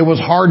it was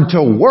hard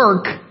to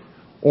work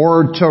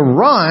or to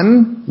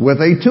run with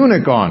a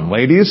tunic on.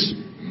 Ladies?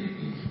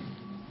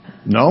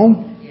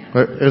 No?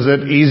 Is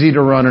it easy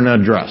to run in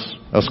a dress,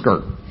 a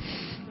skirt?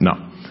 No.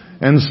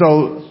 And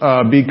so,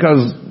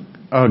 because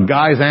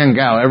guys and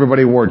gals,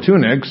 everybody wore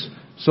tunics,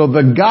 so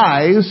the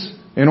guys,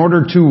 in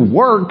order to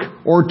work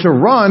or to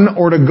run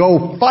or to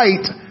go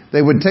fight,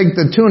 they would take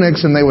the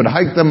tunics and they would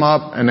hike them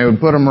up and they would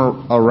put them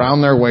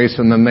around their waist,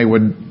 and then they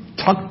would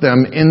tuck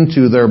them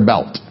into their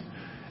belt.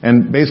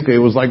 And basically it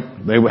was like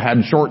they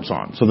had shorts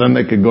on. So then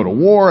they could go to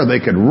war, or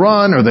they could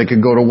run, or they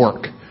could go to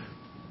work.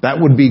 That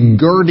would be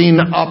girding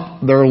up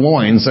their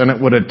loins, and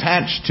it would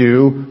attach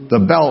to the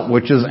belt,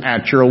 which is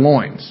at your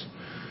loins.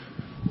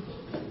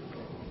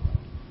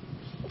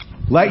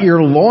 Let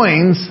your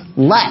loins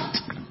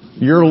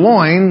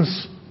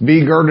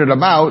be girded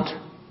about,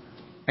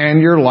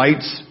 and your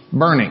lights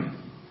burning.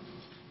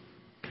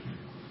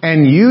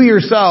 And you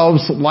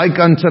yourselves like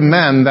unto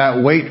men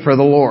that wait for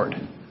the Lord,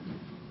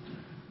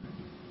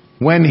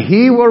 when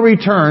He will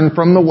return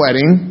from the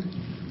wedding,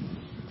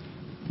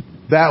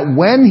 that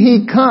when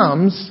He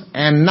comes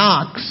and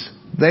knocks,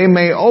 they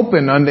may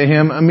open unto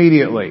Him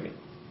immediately.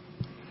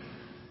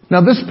 Now,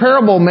 this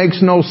parable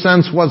makes no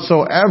sense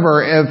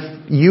whatsoever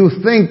if you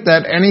think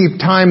that any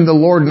time the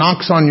Lord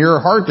knocks on your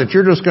heart that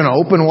you're just going to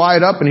open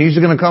wide up and He's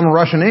going to come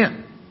rushing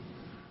in.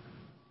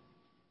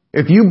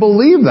 If you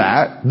believe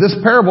that, this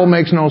parable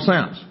makes no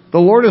sense. The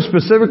Lord is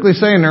specifically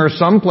saying there are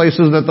some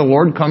places that the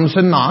Lord comes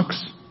and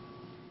knocks,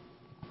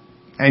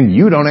 and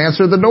you don't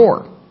answer the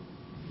door.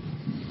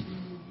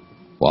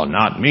 Well,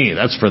 not me.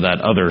 That's for that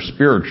other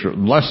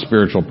less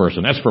spiritual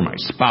person. That's for my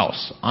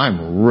spouse.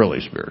 I'm really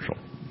spiritual.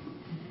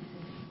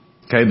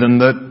 Okay, then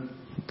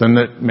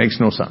that makes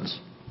no sense.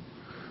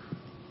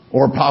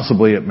 Or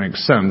possibly it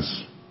makes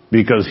sense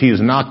because He's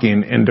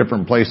knocking in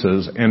different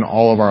places in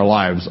all of our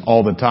lives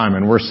all the time.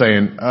 And we're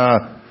saying,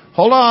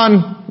 hold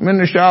on, I'm in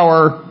the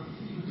shower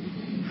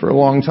for a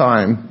long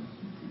time.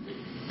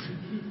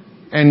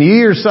 And ye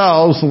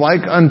yourselves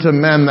like unto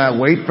men that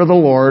wait for the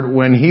Lord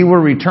when He will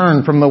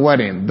return from the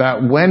wedding,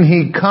 that when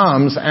He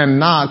comes and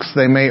knocks,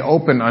 they may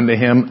open unto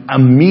Him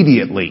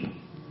immediately.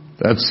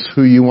 That's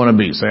who you want to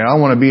be. Say, I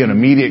want to be an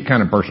immediate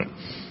kind of person.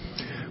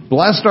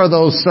 Blessed are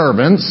those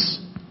servants,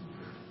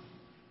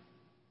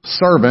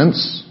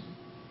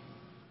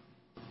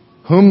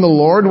 whom the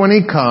Lord, when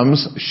He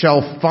comes,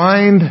 shall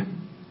find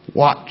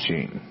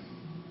watching.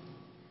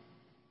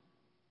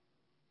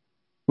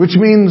 Which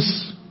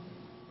means,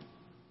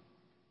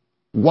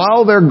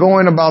 while they're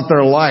going about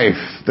their life,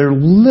 they're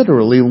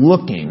literally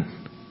looking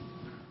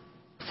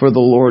for the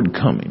Lord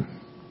coming.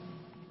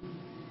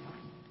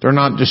 They're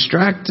not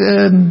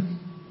distracted.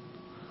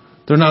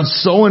 They're not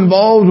so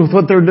involved with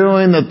what they're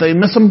doing that they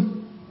miss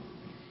Him.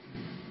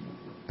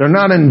 They're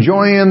not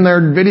enjoying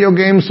their video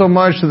game so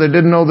much that they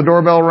didn't know the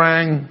doorbell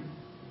rang.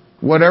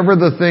 Whatever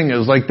the thing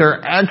is, like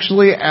they're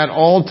actually at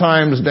all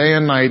times, day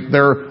and night,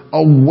 they're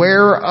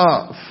aware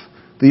of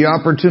the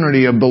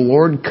opportunity of the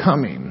Lord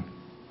coming.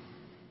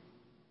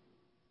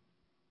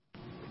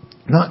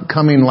 Not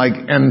coming like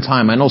end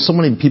time. I know so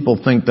many people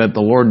think that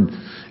the Lord,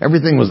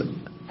 everything was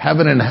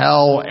heaven and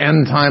hell,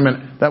 end time,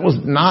 and that was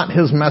not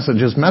His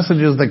message. His message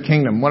is the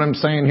kingdom. What I'm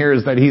saying here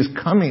is that He's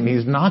coming,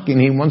 He's knocking,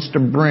 He wants to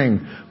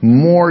bring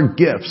more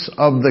gifts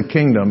of the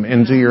kingdom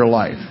into your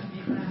life.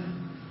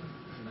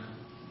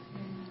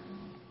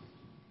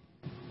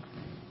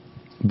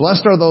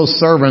 Blessed are those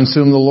servants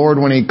whom the Lord,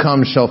 when He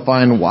comes, shall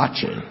find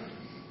watching.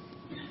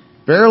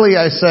 Verily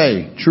I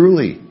say,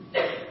 truly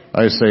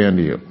I say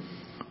unto you,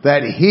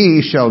 that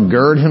he shall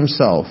gird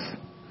himself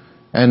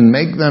and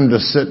make them to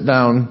sit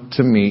down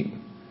to meat,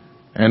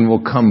 and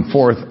will come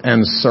forth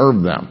and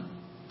serve them.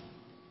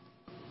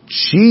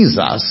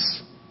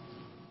 Jesus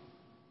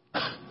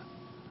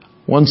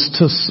wants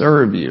to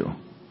serve you.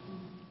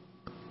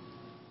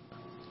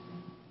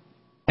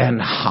 And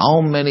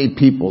how many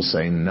people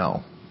say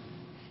no?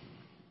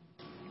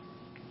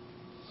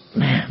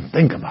 Man,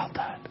 think about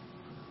that.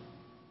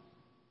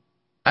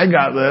 I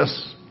got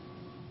this.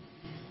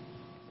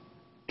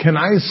 Can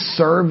I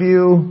serve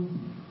you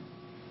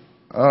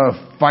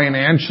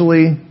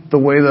financially the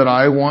way that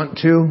I want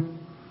to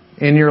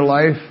in your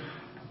life?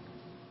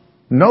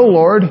 No,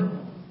 Lord.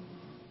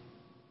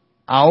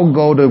 I'll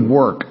go to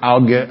work.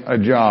 I'll get a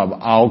job.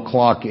 I'll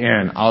clock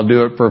in. I'll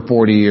do it for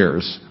 40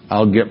 years.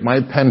 I'll get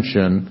my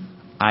pension.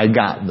 I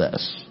got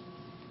this.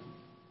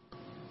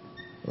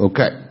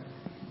 Okay.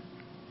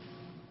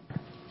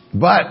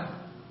 But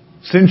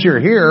since you're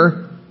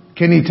here,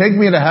 can you take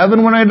me to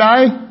heaven when I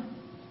die?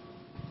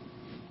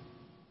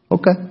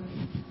 Okay.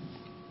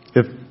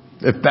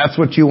 If that's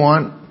what you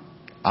want,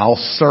 I'll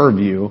serve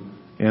you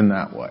in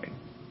that way.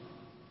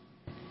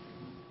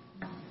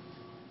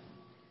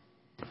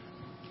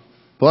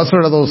 Blessed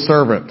are those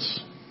servants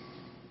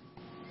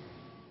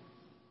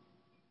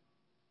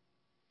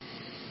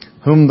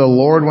whom the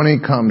Lord, when he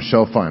comes,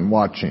 shall find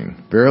watching.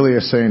 Verily I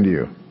say unto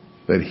you,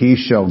 that he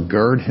shall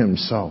gird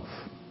himself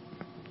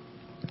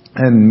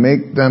and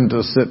make them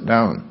to sit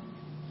down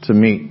to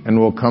meat, and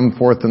will come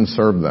forth and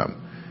serve them.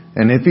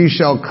 And if he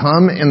shall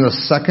come in the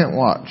second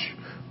watch,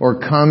 or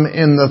come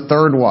in the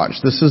third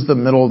watch, this is the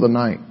middle of the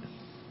night,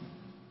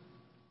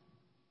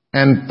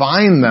 and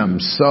find them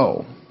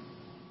so,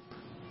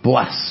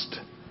 blessed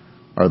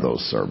are those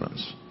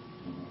servants.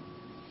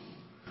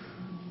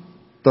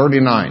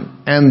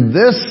 39. And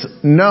this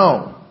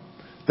know,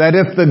 that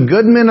if the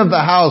goodman of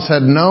the house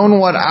had known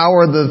what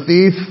hour the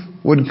thief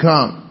would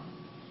come,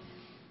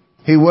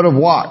 he would have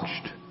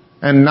watched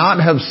and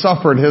not have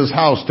suffered his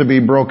house to be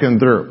broken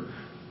through.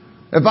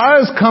 If I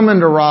was coming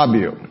to rob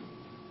you,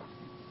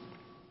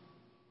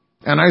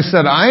 and I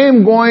said, I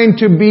am going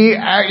to be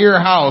at your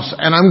house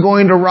and I'm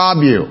going to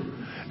rob you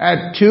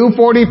at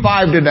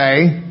 2:45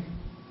 today,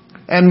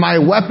 and my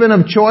weapon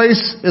of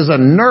choice is a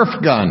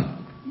Nerf gun,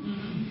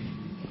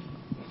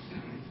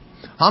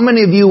 how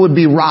many of you would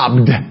be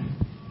robbed?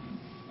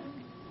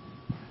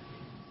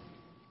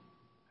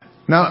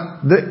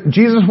 Now,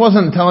 Jesus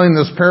wasn't telling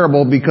this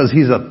parable because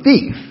he's a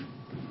thief.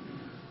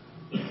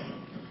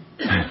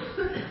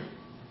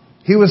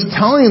 He was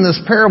telling this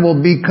parable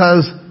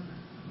because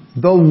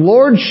the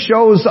Lord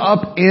shows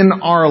up in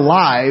our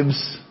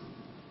lives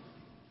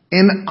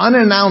in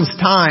unannounced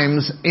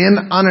times, in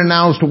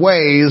unannounced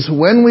ways,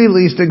 when we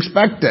least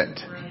expect it.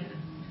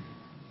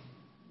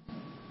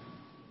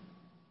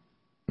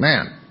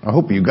 Man, I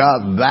hope you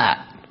got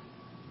that.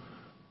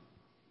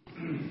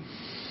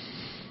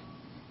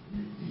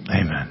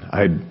 Amen.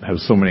 I have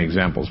so many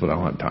examples, but I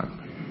don't have time.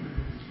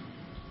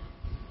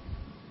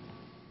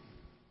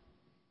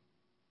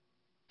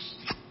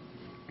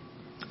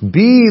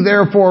 Be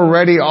therefore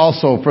ready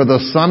also, for the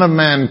Son of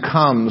Man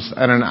comes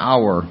at an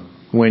hour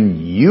when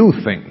you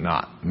think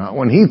not. Not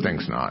when he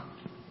thinks not.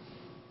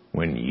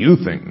 When you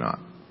think not.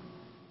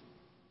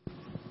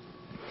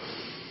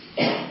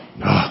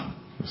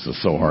 This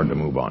is so hard to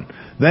move on.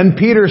 Then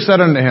Peter said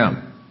unto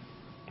him,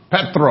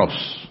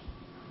 Petros,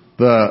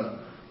 the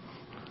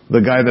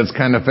guy that's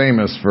kind of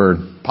famous for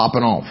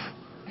popping off.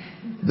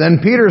 Then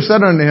Peter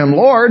said unto him,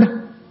 Lord,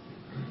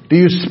 do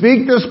you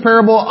speak this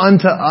parable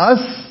unto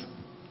us,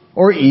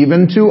 or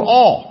even to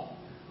all?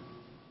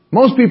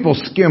 Most people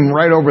skim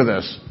right over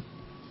this.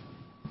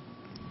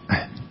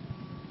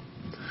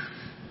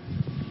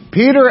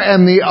 Peter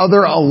and the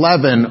other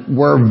 11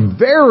 were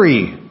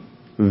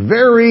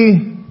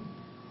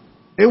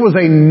it was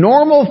a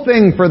normal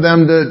thing for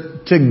them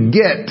to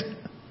get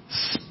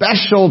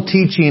special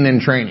teaching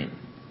and training.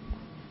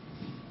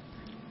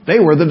 They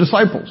were the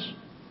disciples.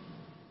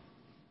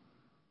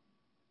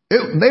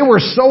 They were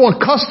so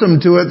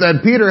accustomed to it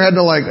that Peter had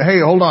to hey,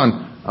 hold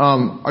on.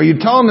 Are you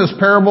telling this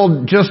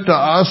parable just to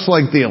us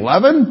like the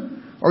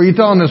 11? Or are you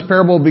telling this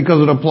parable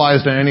because it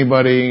applies to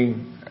anybody,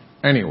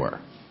 anywhere?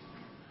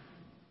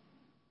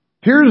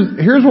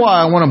 Here's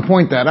why I want to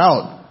point that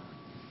out.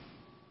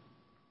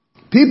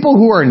 People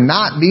who are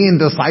not being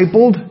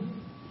discipled,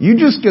 you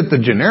just get the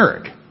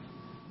generic.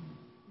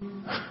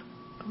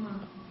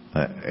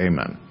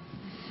 Amen.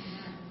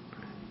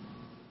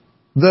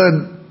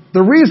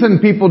 The reason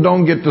people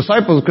don't get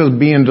discipled is because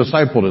being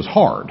discipled is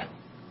hard.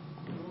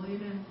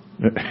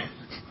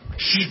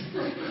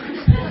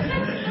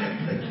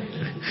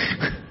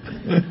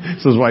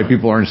 This is why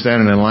people aren't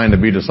standing in line to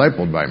be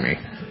discipled by me.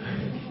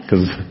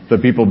 Because the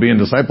people being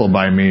discipled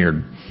by me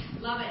are...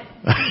 Love it.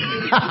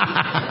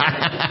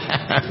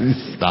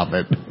 Stop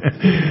it.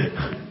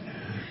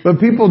 But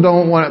people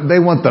they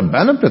want the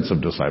benefits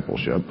of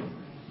discipleship,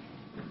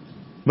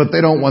 but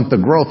they don't want the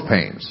growth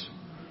pains.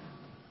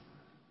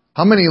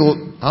 How many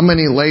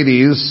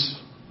ladies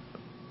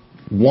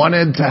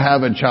wanted to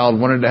have a child,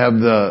 wanted to have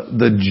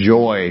the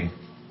joy,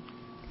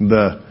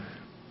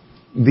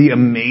 the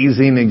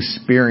amazing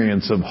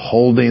experience of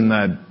holding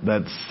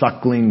that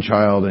suckling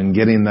child and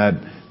getting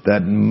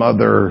that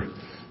mother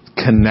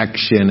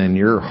connection and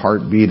your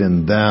heartbeat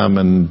in them,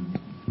 and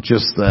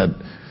just that,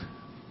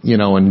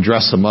 and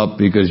dress them up,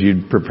 because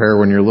you prepare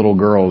when you're little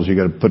girls, you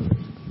got to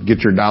get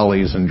your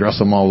dollies and dress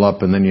them all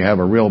up, and then you have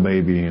a real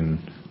baby, and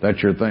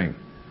that's your thing.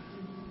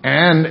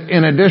 And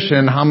in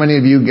addition, how many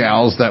of you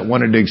gals that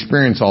wanted to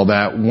experience all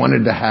that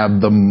wanted to have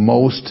the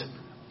most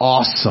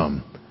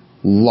awesome,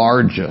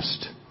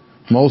 largest,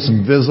 most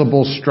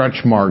visible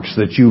stretch marks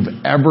that you've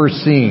ever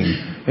seen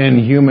in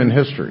human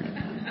history?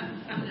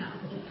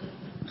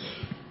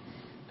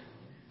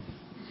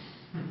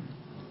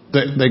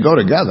 They go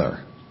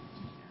together.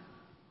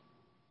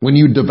 When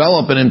you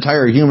develop an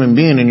entire human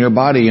being in your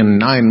body in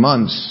 9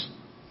 months,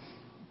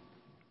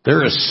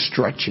 there is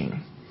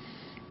stretching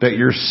that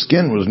your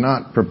skin was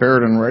not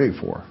prepared and ready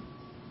for.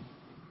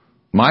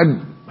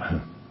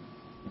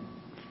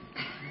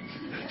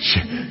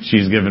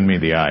 She's giving me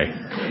the eye.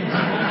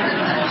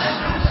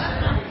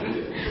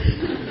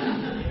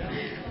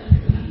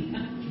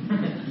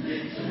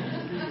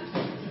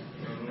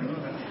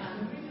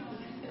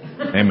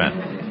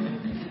 Amen.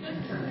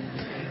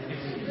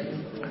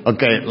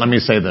 Okay, let me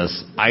say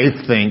this. I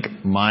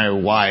think my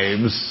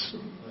wife's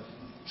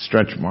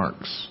stretch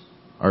marks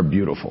are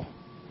beautiful.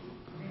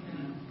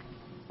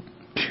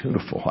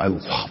 Beautiful. I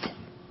love them.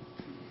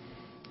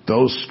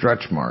 Those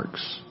stretch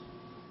marks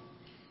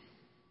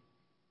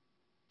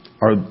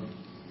are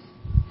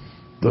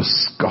the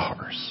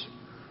scars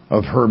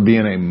of her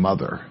being a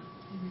mother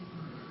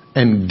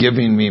and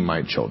giving me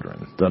my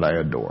children that I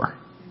adore.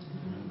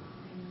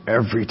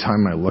 Every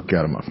time I look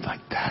at them, I'm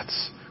like,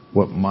 that's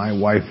what my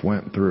wife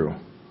went through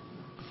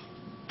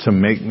to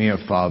make me a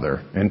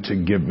father and to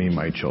give me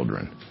my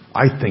children.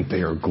 I think they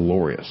are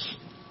glorious.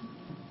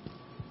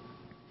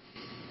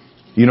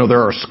 There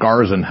are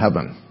scars in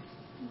heaven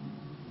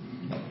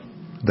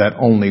that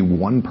only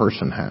one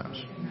person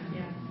has.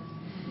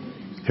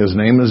 His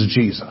name is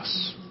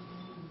Jesus.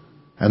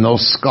 And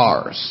those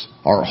scars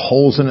are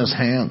holes in his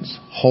hands,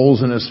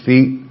 holes in his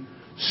feet,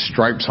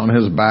 stripes on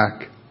his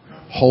back,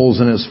 holes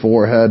in his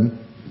forehead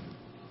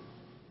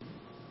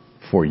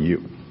for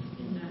you.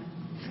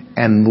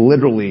 And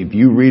literally, if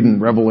you read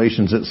in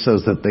Revelations, it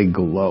says that they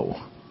glow.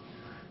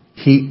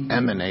 He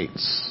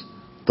emanates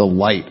the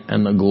light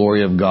and the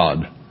glory of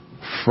God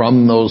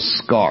from those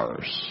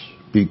scars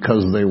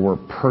because they were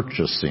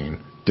purchasing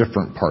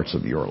different parts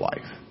of your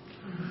life.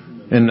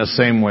 In the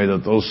same way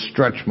that those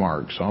stretch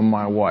marks on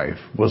my wife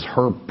was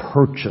her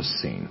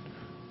purchasing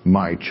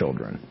my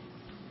children.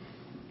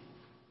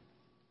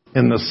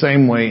 In the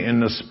same way, in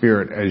the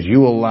Spirit, as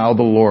you allow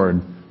the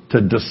Lord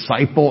to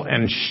disciple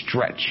and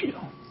stretch you,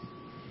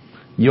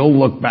 you'll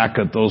look back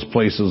at those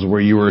places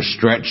where you were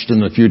stretched in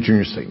the future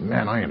and you say,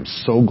 man, I am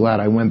so glad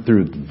I went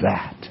through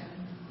that.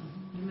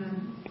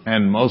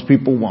 And most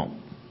people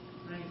won't.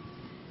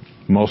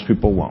 Most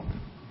people won't.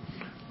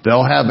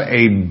 They'll have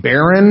a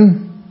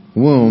barren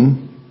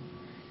womb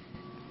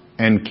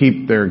and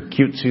keep their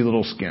cutesy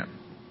little skin.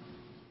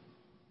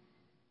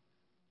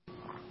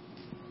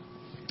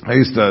 I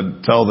used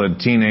to tell the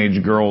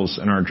teenage girls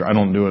in our church, I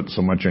don't do it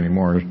so much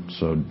anymore,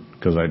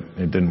 because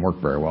it didn't work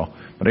very well.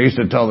 But I used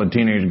to tell the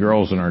teenage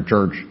girls in our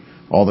church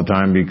all the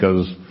time,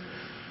 because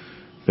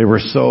they were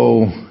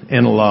so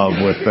in love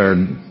with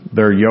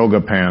their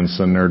yoga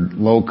pants and their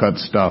low-cut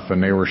stuff,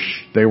 and they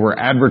were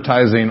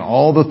advertising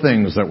all the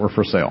things that were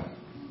for sale.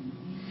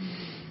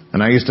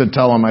 And I used to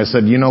tell them, I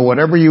said,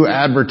 whatever you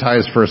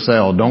advertise for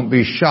sale, don't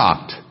be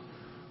shocked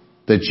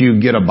that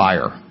you get a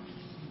buyer.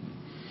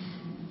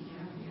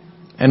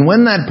 And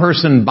when that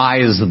person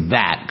buys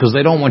that, because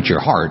they don't want your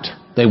heart,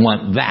 they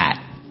want that.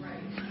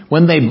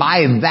 When they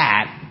buy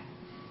that,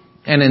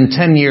 and in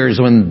 10 years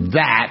when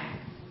that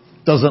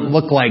doesn't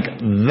look like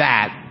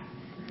that,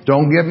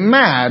 don't get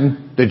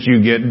mad that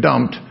you get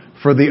dumped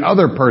for the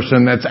other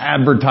person that's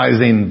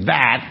advertising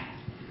that.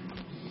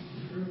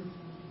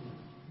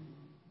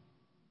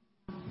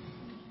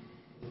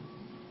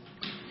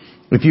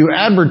 If you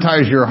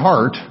advertise your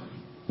heart,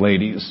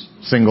 ladies,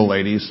 single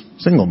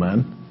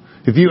men,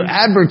 if you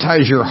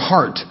advertise your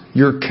heart,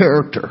 your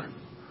character,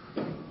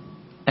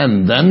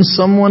 and then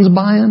someone's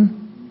buying,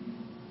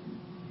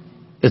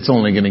 it's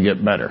only going to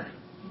get better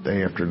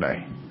day after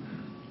day,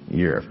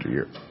 year after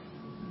year.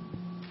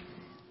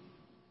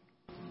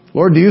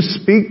 Lord, do you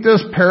speak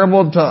this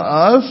parable to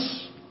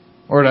us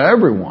or to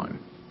everyone?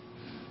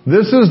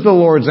 This is the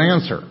Lord's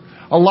answer.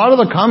 A lot of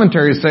the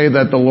commentaries say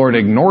that the Lord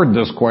ignored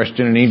this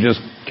question and he just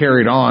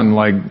carried on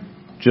like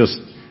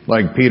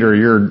Peter,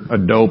 you're a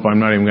dope, I'm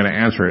not even going to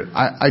answer it.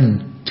 I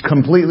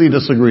completely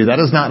disagree. That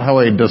is not how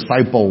a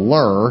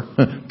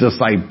discipler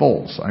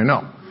disciples. I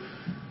know.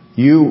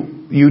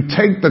 You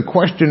take the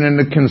question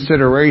into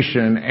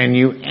consideration and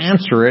you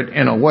answer it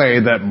in a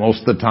way that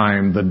most of the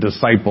time the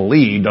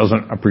disciplee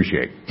doesn't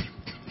appreciate.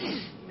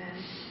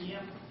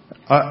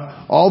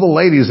 All the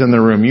ladies in the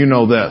room, you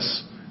know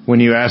this. When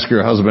you ask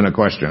your husband a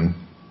question,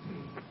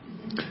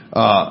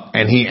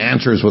 and he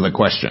answers with a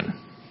question.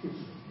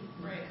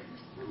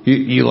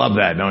 You love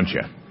that, don't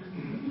you?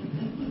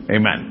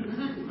 Amen.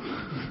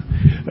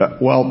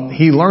 Well,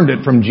 he learned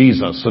it from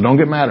Jesus, so don't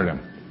get mad at him.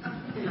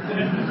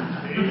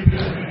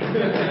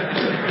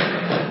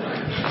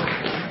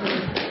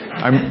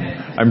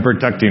 I'm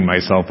protecting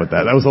myself with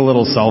that. That was a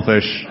little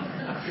selfish.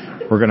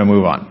 We're going to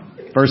move on.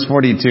 Verse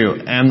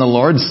 42, and the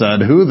Lord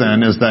said, who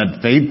then is that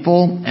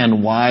faithful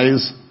and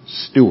wise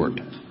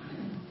steward?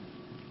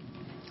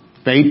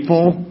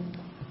 Faithful,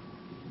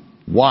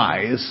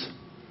 wise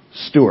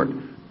steward.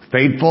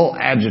 Faithful,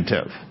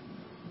 adjective.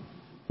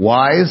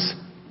 Wise,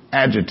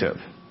 adjective.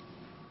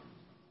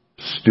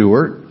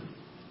 Steward,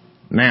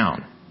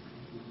 noun.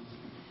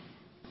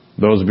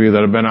 Those of you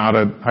that have been out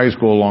of high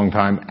school a long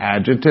time,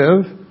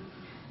 adjective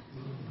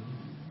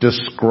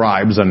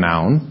describes a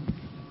noun.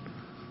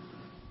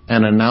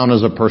 And a noun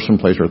is a person,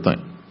 place, or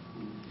thing.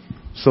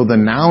 So the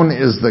noun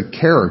is the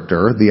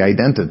character, the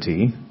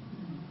identity.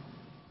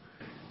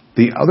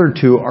 The other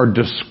two are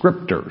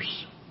descriptors,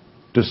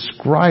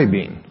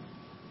 describing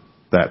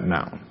that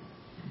noun.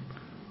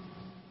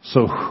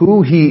 So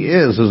who he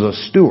is a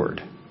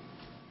steward.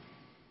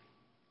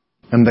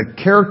 And the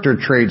character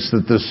traits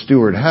that this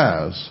steward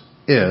has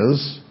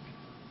is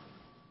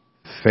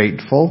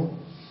faithful,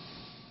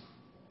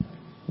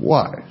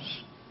 wise.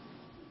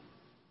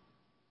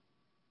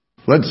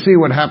 Let's see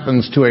what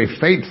happens to a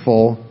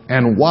faithful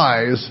and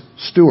wise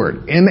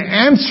steward. In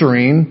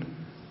answering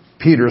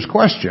Peter's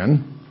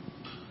question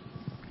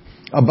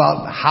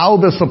about how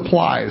this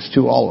applies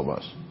to all of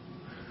us.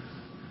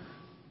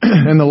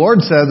 And the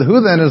Lord said,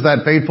 who then is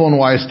that faithful and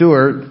wise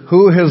steward,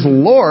 who his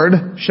Lord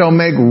shall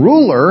make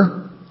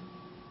ruler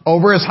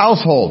over his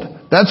household?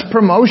 That's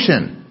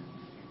promotion.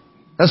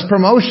 That's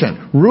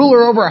promotion.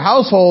 Ruler over a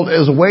household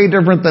is way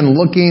different than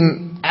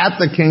looking at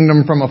the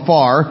kingdom from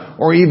afar,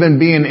 or even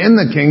being in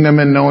the kingdom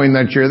and knowing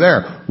that you're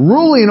there.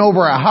 Ruling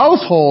over a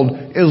household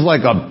is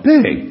like a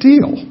big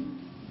deal.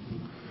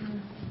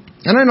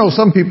 And I know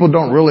some people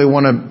don't really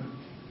want to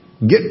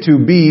get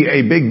to be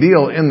a big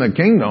deal in the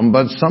kingdom,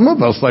 but some of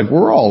us, like,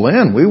 we're all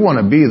in. We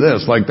want to be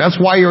this. Like, that's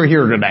why you're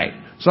here today.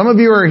 Some of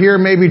you are here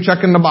maybe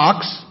checking the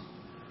box.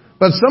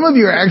 But some of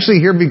you are actually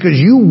here because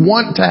you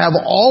want to have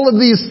all of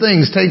these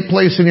things take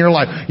place in your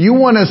life. You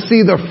want to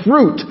see the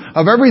fruit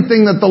of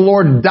everything that the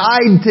Lord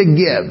died to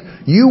give.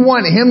 You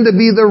want Him to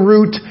be the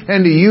root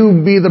and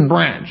you be the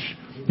branch.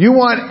 You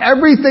want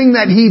everything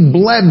that He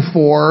bled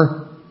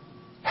for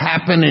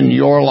happen in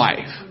your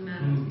life.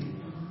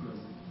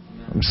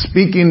 I'm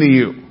speaking to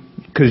you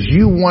because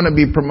you want to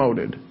be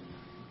promoted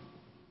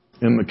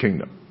in the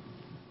kingdom.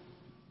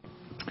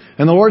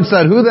 And the Lord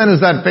said, who then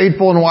is that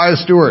faithful and wise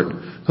steward,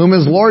 whom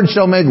his Lord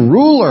shall make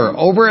ruler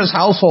over his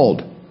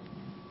household?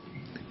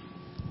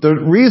 The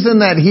reason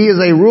that he is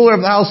a ruler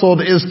of the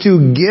household is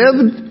to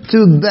give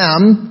to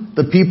them,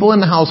 the people in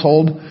the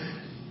household,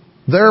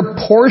 their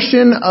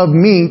portion of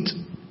meat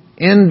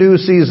in due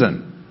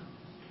season.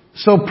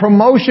 So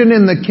promotion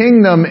in the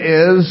kingdom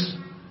is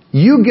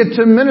you get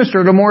to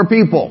minister to more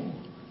people.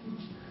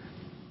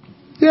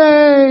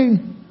 Yay!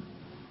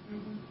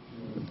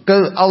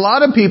 Because a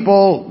lot of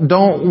people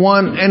don't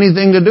want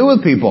anything to do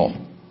with people.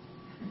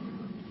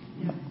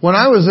 When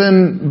I was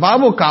in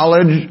Bible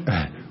college,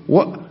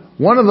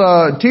 one of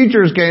the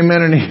teachers came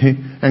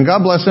in and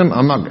God bless him,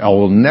 I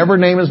will never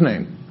name his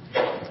name.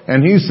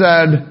 And he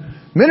said,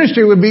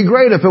 ministry would be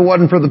great if it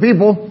wasn't for the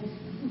people.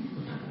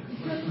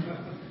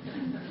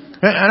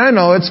 And I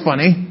know it's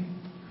funny.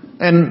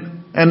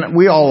 And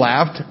we all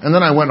laughed. And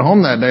then I went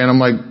home that day and I'm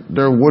like,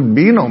 there would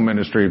be no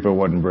ministry if it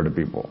wasn't for the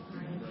people.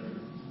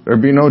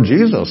 There'd be no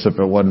Jesus if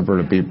it wasn't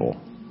for the people.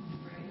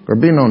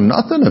 There'd be no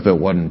nothing if it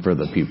wasn't for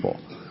the people.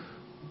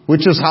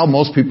 Which is how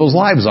most people's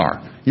lives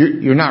are.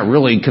 You're not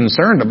really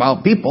concerned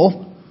about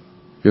people.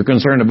 You're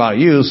concerned about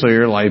you, so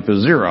your life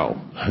is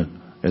zero.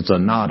 It's a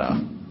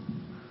nada.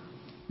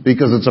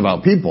 Because it's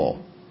about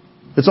people.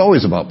 It's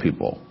always about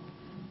people.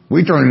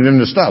 We turn it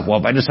into stuff. Well,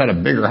 if I just had a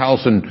bigger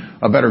house and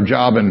a better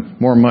job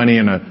and more money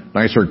and a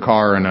nicer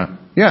car and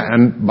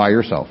and by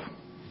yourself.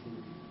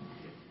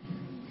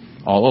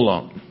 All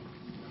alone.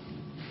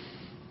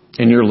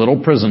 In your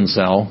little prison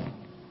cell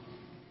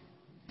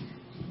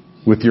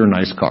with your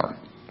nice car.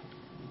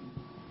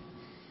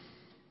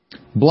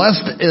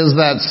 Blessed is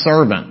that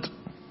servant.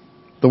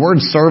 The word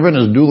servant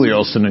is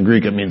doulios in the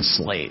Greek. It means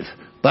slave.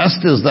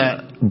 Blessed is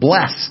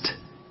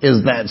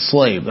that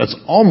slave. That's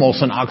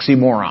almost an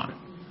oxymoron.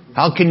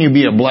 How can you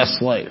be a blessed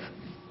slave?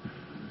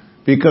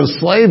 Because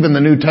slave in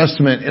the New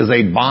Testament is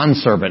a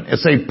bondservant.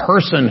 It's a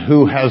person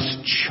who has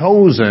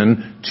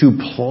chosen to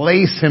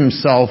place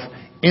himself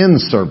in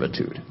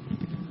servitude.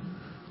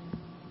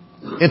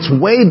 It's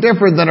way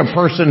different than a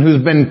person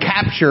who's been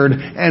captured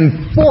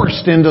and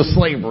forced into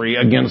slavery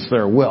against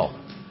their will.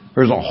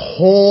 There's a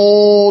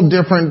whole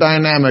different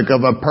dynamic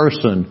of a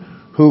person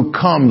who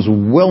comes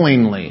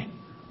willingly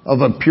of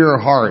a pure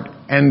heart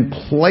and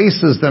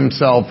places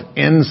themselves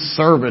in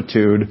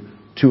servitude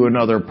to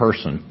another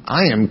person.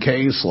 I am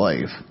Kay's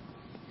slave.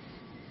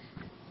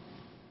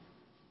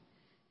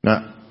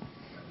 Now,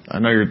 I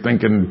know you're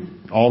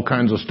thinking, all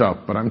kinds of stuff.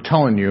 But I'm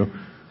telling you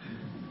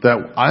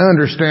that I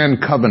understand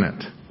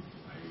covenant.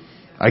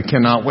 I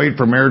cannot wait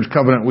for Marriage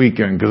Covenant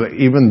Weekend, because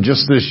even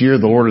just this year,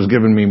 the Lord has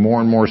given me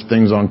more and more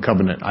things on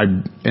covenant. I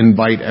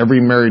invite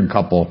every married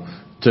couple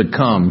to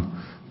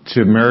come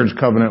to Marriage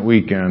Covenant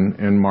Weekend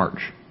in March.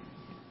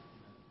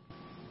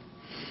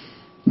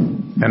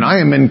 And I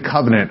am in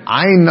covenant.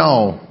 I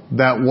know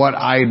that what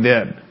I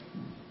did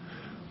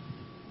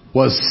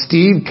was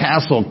Steve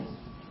Castle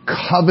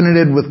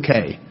covenanted with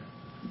Kay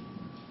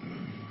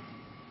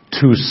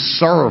to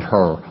serve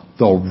her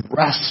the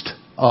rest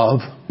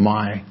of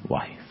my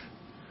life.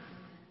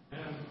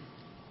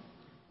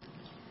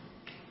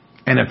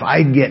 And if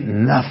I get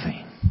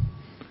nothing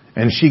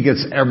and she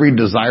gets every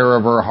desire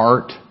of her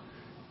heart,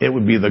 it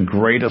would be the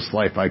greatest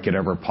life I could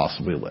ever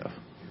possibly live.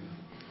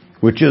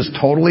 Which is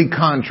totally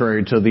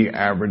contrary to the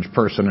average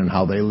person and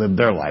how they live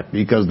their life.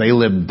 Because they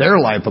live their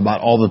life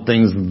about all the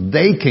things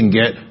they can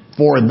get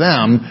for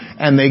them,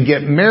 and they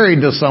get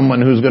married to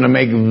someone who's going to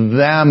make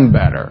them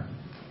better.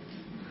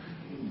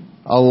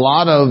 A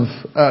lot of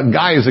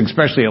guys,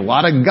 especially a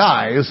lot of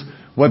guys,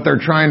 what they're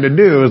trying to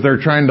do is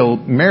they're trying to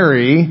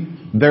marry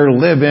their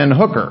live-in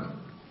hooker.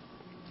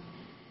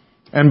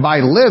 And by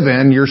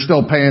live-in, you're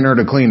still paying her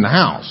to clean the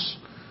house.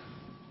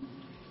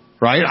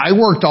 Right? I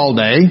worked all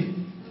day.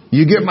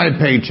 You get my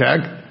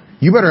paycheck.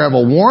 You better have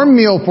a warm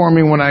meal for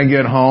me when I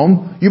get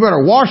home. You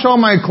better wash all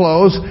my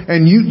clothes.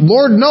 And you,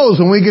 Lord knows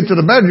when we get to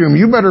the bedroom,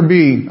 you better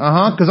be,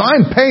 because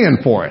I'm paying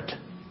for it.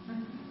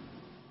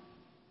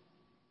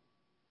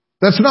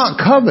 That's not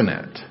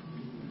covenant.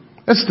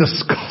 That's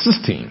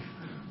disgusting.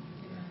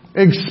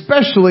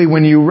 Especially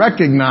when you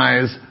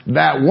recognize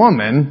that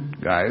woman,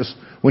 guys,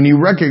 when you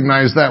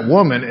recognize that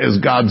woman is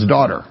God's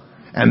daughter.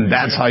 And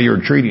that's how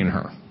you're treating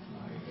her.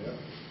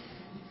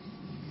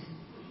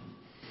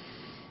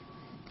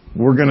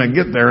 We're going to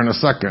get there in a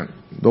second.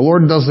 The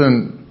Lord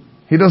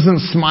He doesn't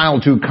smile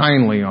too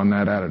kindly on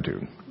that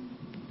attitude.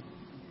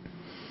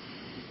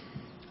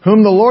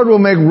 Whom the Lord will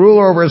make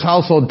ruler over his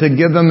household to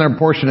give them their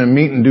portion and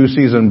meat in due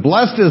season.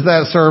 Blessed is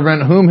that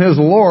servant whom his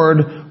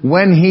Lord,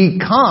 when he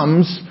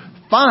comes,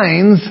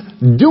 finds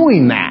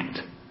doing that.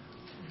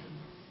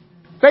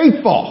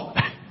 Faithful.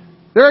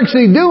 They're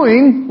actually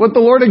doing what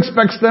the Lord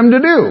expects them to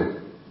do.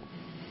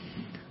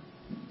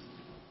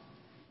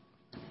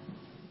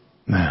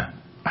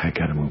 I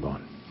gotta move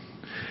on.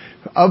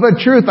 Of a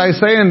truth I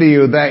say unto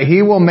you that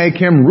he will make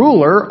him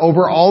ruler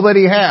over all that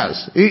he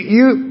has.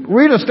 You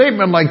read a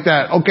statement like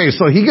that. Okay,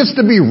 so he gets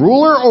to be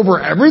ruler over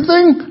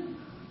everything?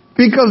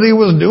 Because he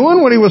was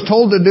doing what he was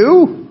told to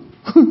do?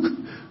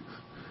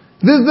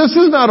 This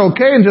is not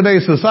okay in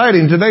today's society.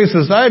 In today's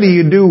society,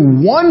 you do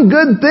one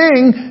good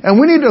thing, and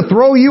we need to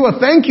throw you a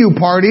thank you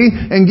party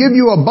and give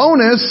you a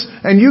bonus,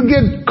 and you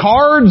get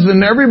cards,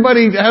 and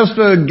everybody has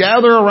to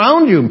gather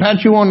around you and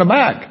pat you on the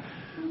back.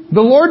 The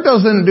Lord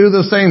doesn't do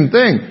the same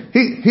thing.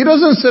 He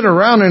doesn't sit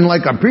around and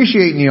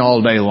appreciating you all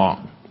day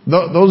long.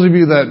 Those of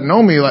you that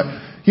know me,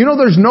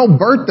 there's no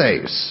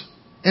birthdays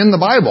in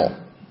the Bible.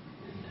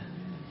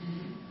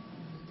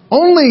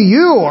 Only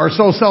you are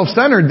so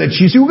self-centered that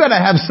you got to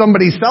have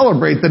somebody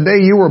celebrate the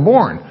day you were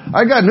born.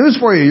 I got news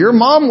for you. Your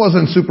mom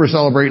wasn't super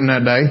celebrating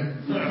that day.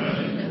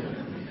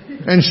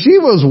 And she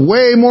was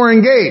way more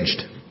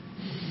engaged.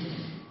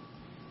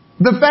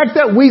 The fact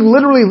that we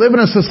literally live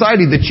in a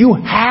society that you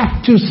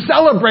have to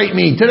celebrate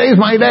me. Today's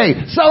my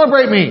day.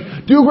 Celebrate me.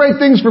 Do great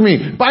things for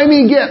me. Buy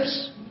me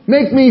gifts.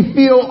 Make me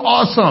feel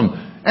awesome.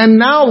 And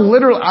now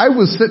literally, I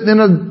was sitting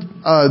in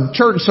a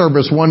church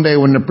service one day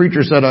when the preacher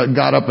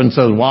got up and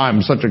says, wow,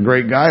 I'm such a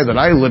great guy that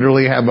I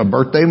literally have a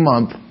birthday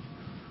month.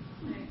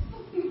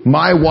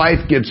 My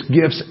wife gets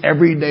gifts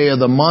every day of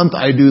the month.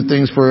 I do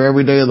things for her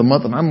every day of the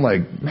month. And I'm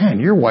like,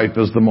 man, your wife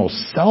is the most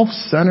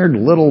self-centered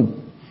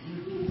little,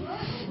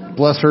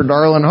 bless her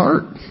darling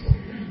heart.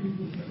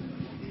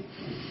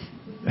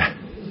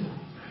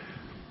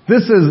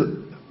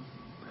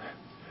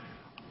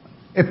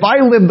 If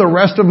I live the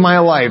rest of my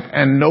life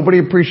and nobody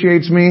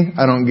appreciates me,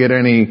 I don't get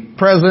any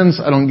presents,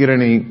 I don't get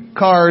any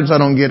cards, I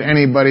don't get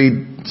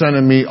anybody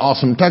sending me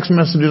awesome text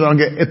messages,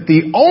 if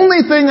the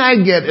only thing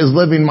I get is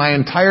living my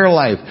entire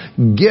life,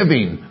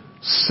 giving,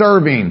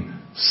 serving,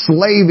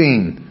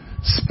 slaving,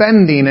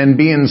 spending and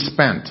being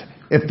spent.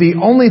 If the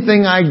only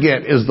thing I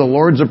get is the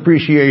Lord's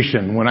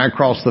appreciation when I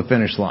cross the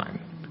finish line,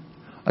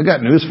 I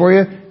got news for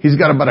you. He's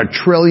got about 1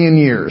 trillion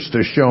years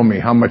to show me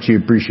how much he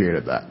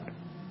appreciated that.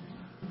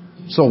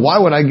 So why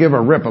would I give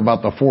a rip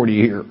about the 40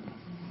 here?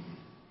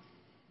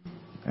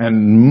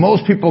 And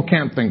most people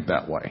can't think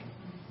that way.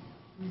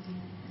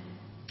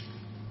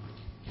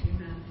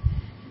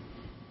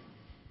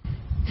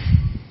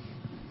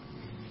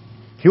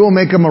 He will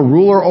make him a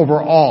ruler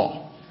over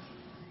all.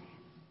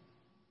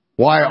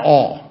 Why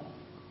all?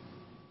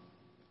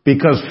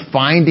 Because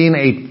finding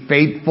a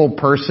faithful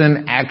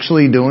person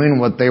actually doing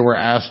what they were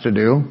asked to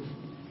do.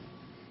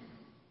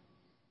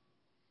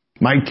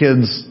 My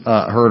kids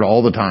heard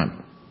all the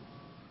time,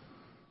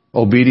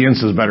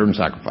 obedience is better than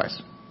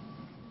sacrifice.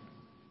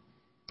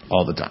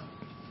 All the time.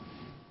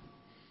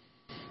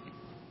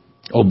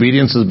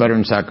 Obedience is better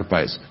than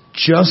sacrifice.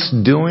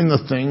 just doing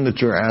the thing that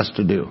you're asked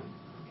to do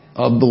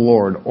of the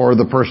Lord or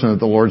the person that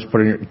the Lord's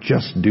putting in,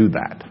 just do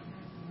that.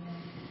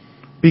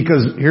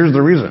 Because here's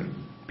the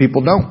reason.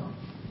 People don't.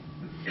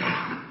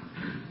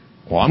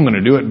 Well, I'm going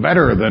to do it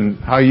better than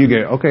how you get.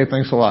 Okay,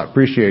 thanks a lot.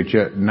 Appreciate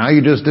you. Now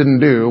you just didn't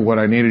do what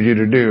I needed you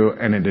to do,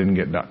 and it didn't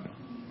get done.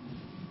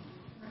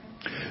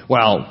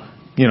 Well,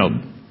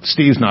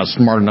 Steve's not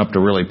smart enough to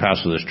really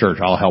pastor this church.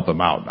 I'll help him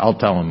out. I'll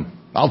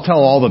tell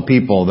all the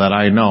people that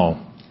I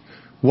know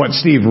what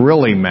Steve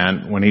really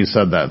meant when he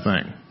said that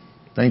thing.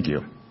 Thank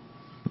you.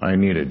 I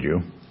needed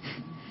you.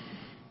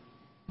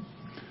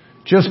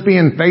 Just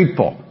being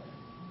faithful.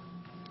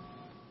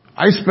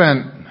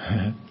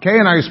 Kay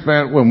and I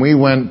spent, when we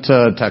went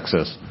to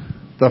Texas,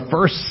 the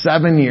first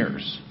 7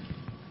 years,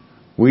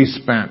 we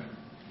spent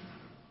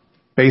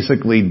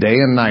basically day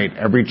and night,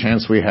 every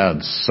chance we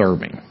had,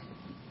 serving.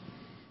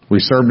 We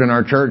served in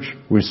our church.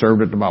 We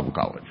served at the Bible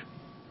college.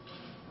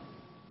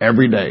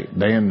 Every day,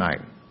 day and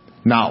night.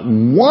 Not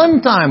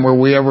one time were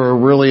we ever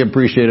really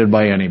appreciated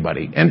by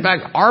anybody. In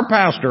fact, our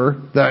pastor,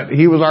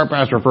 he was our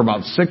pastor for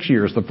about 6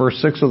 years. The first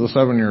 6 of the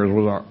 7 years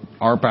was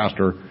our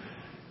pastor.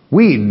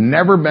 We'd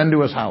never been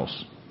to his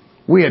house.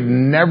 We had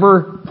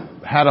never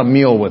had a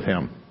meal with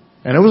him.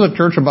 And it was a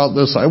church about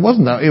this. It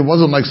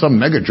wasn't like some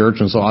mega church,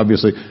 and so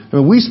obviously,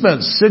 we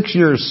spent 6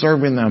 years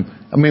serving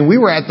them. We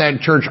were at that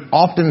church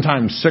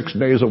oftentimes 6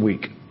 days a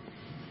week.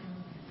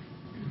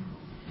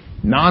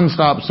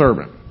 Non-stop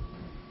serving.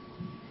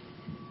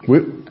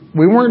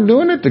 We weren't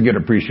doing it to get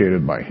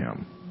appreciated by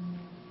him.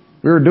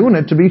 We were doing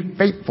it to be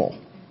faithful.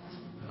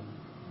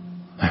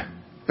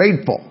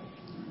 Faithful.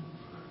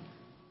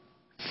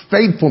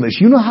 Faithfulness.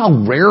 You know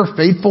how rare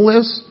faithful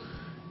is?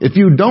 If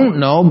you don't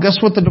know, guess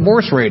what the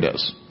divorce rate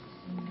is?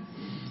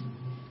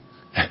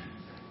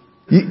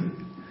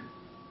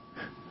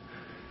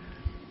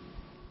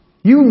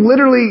 You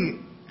literally,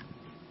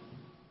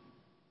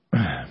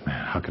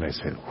 how can I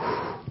say it?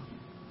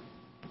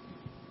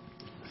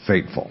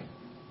 Faithful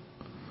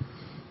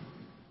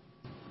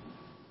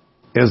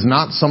is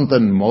not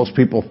something most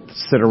people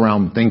sit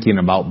around thinking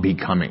about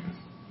becoming.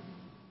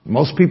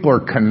 Most people are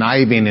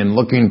conniving and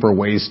looking for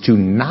ways to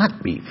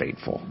not be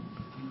faithful.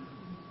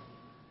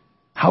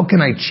 How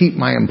can I cheat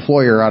my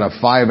employer out of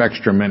 5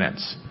 extra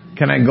minutes?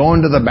 Can I go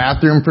into the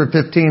bathroom for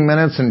 15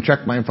 minutes and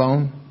check my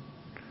phone?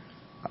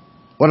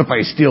 What if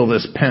I steal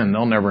this pen?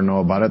 They'll never know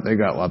about it. They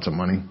got lots of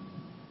money.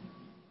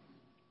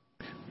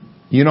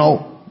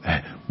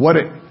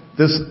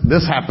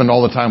 This happened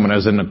all the time when I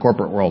was in the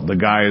corporate world. The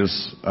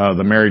guys,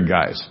 the married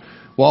guys.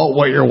 Well,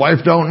 what your wife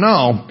don't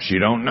know, she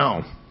don't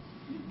know.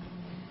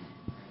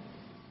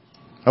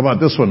 How about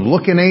this one?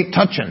 Looking ain't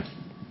touching.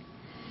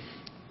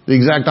 The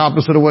exact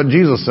opposite of what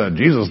Jesus said.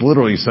 Jesus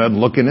literally said,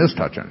 looking is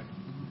touching.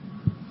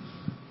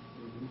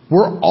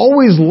 We're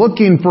always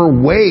looking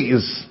for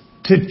ways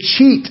to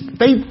cheat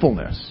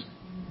faithfulness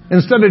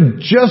instead of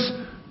just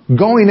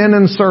going in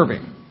and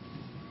serving.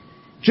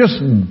 Just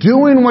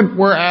doing what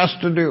we're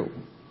asked to do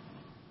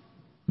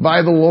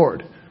by the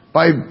Lord,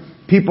 by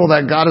people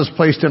that God has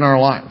placed in our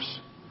lives.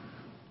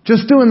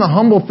 Just doing the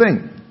humble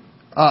thing.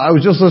 I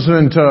was just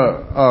listening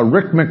to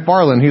Rick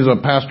McFarland. He's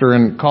a pastor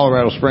in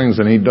Colorado Springs,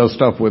 and he does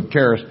stuff with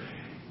Charis.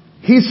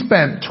 He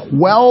spent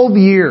 12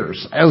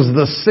 years as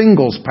the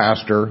singles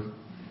pastor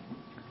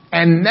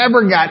and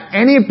never got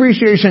any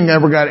appreciation,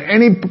 never got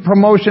any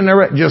promotion,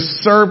 never just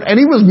served. And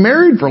he was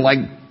married for like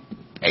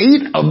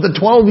 8 of the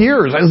 12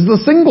 years as the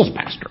singles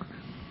pastor.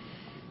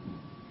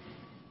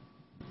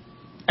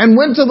 And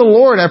went to the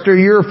Lord after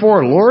year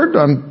 4. Lord,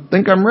 I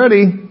think I'm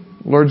ready.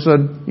 The Lord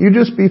said, you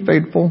just be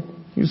faithful.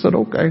 He said,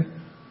 okay.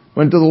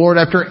 Went to the Lord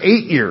after 8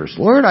 years.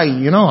 Lord,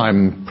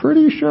 I'm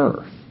pretty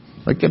sure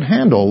I can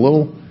handle a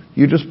little.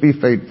 You just be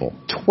faithful.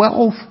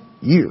 12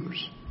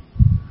 years.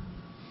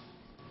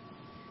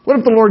 What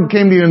if the Lord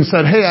came to you and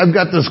said, hey, I've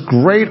got this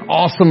great,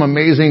 awesome,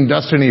 amazing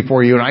destiny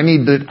for you, and I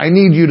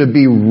need you to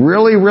be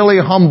really,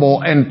 really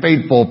humble and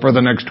faithful for the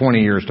next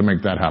 20 years to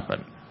make that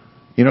happen?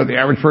 You know what the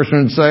average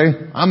person would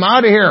say? I'm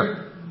out of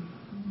here.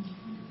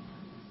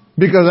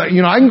 Because,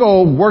 I can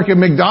go work at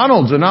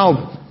McDonald's and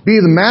I'll be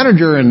the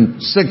manager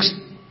in 6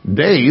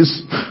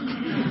 days.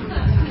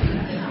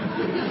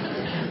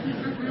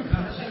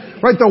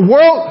 Right? The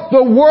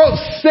world,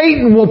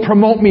 Satan will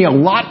promote me a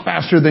lot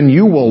faster than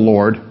you will,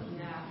 Lord.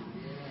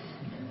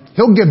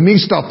 He'll give me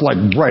stuff like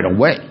right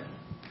away.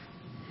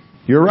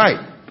 You're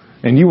right.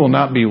 And you will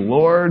not be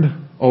Lord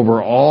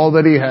over all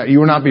that he has. You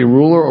will not be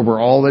ruler over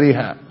all that he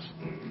has.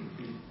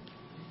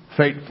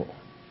 Faithful.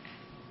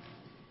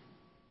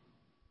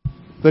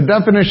 The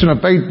definition of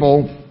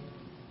faithful,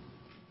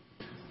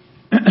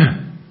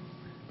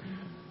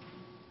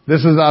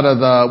 this is out of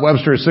the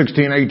Webster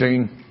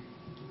 1618,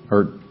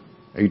 or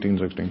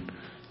 1816.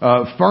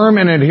 Firm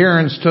in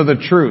adherence to the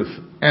truth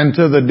and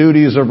to the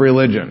duties of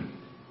religion.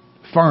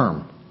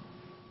 Firm.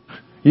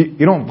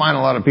 You don't find a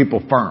lot of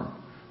people firm.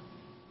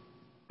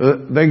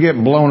 They get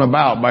blown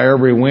about by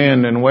every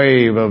wind and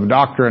wave of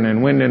doctrine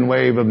and wind and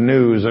wave of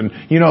news. And,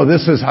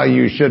 this is how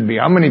you should be.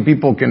 How many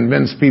people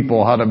convince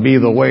people how to be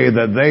the way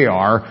that they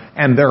are,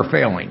 and they're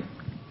failing?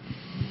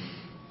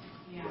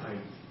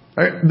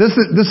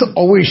 This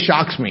always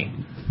shocks me.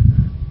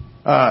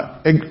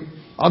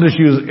 I'll just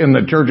use in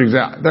the church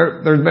example.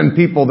 There's been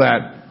people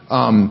that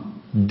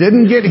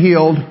didn't get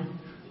healed,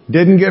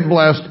 didn't get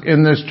blessed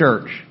in this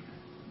church,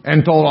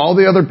 and told all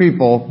the other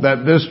people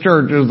that this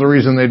church is the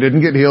reason they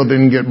didn't get healed,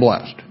 didn't get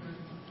blessed.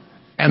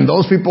 And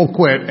those people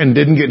quit and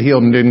didn't get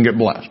healed and didn't get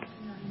blessed.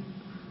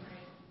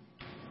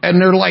 And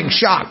they're like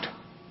shocked.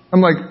 I'm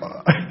like,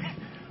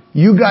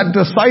 you got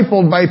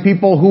discipled by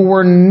people who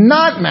were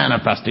not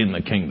manifesting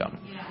the kingdom.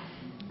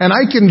 And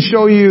I can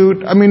show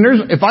you,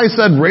 if I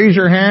said raise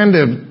your hand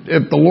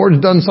if the Lord's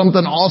done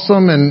something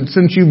awesome and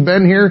since you've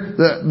been here,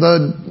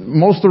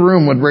 most of the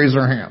room would raise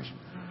their hands.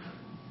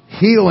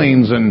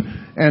 Healings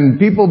and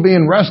people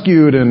being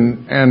rescued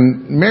and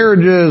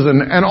marriages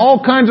and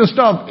all kinds of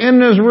stuff in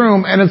this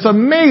room. And it's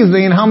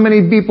amazing how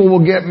many people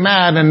will get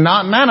mad and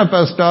not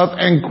manifest stuff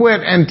and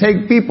quit and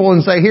take people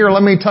and say, here,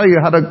 let me tell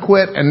you how to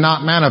quit and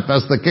not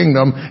manifest the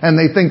kingdom. And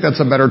they think that's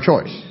a better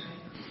choice.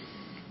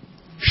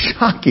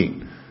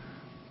 Shocking.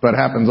 But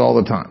happens all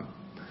the time.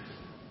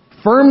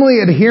 Firmly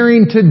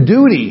adhering to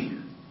duty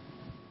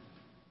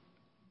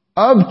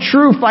of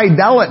true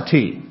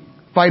fidelity.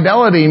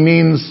 Fidelity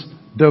means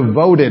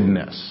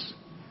devotedness.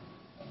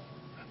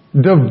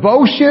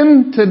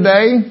 Devotion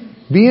today,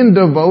 being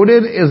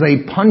devoted, is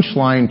a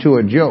punchline to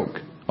a joke.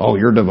 Oh,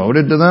 you're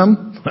devoted to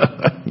them?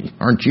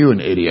 Aren't you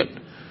an idiot?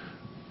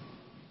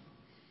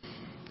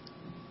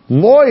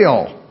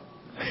 Loyal.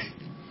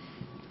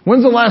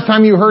 When's the last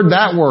time you heard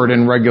that word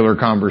in regular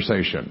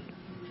conversation?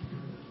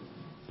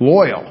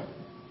 Loyal.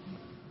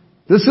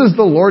 This is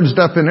the Lord's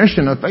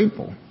definition of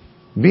faithful.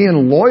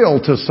 Being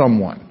loyal to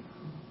someone.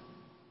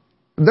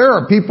 There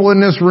are people in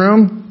this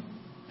room,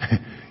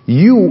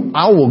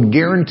 I will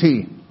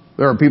guarantee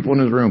there are people in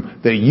this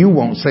room that you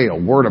won't say a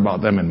word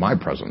about them in my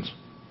presence.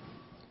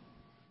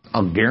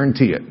 I'll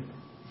guarantee it.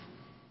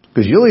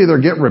 Because you'll either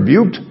get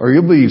rebuked or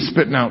you'll be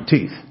spitting out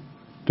teeth,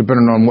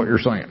 depending on what you're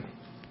saying.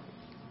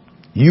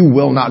 You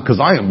will not, because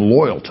I am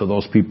loyal to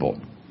those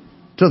people.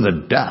 To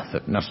the death,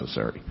 if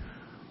necessary.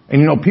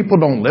 And people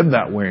don't live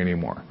that way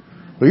anymore.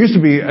 There used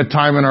to be a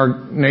time in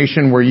our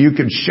nation where you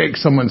could shake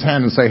someone's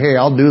hand and say, hey,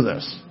 I'll do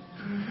this.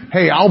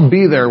 Hey, I'll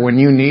be there when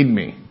you need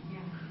me.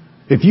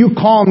 If you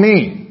call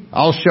me,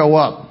 I'll show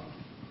up.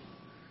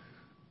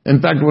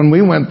 In fact, when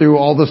we went through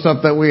all the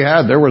stuff that we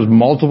had, there was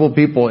multiple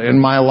people in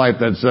my life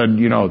that said,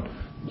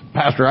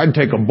 Pastor, I'd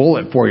take a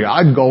bullet for you.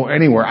 I'd go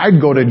anywhere. I'd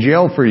go to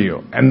jail for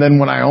you. And then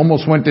when I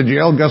almost went to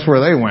jail, guess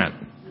where they went?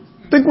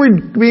 I think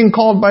we're being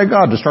called by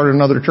God to start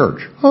another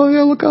church. Oh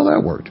yeah, look how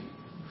that worked.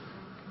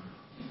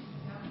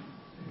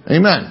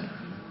 Amen.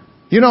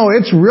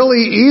 It's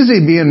really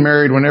easy being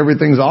married when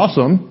everything's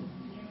awesome.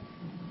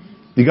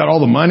 You got all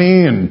the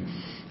money and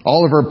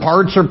all of her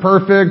parts are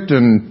perfect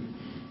and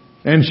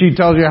she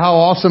tells you how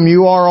awesome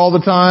you are all the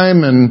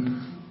time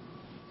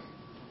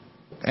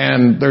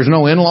and there's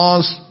no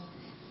in-laws.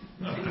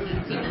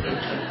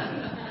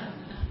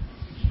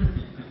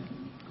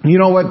 You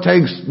know what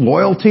takes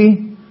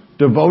loyalty,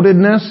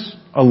 devotedness,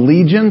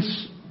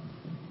 allegiance,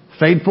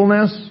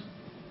 faithfulness?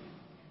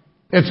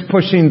 It's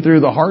pushing through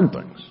the hard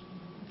things.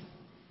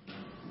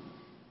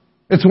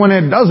 It's when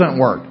it doesn't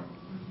work.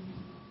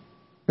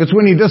 It's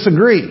when you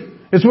disagree.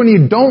 It's when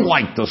you don't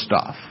like the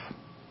stuff.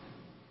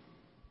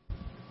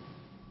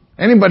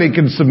 Anybody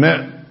can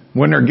submit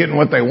when they're getting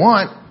what they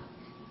want.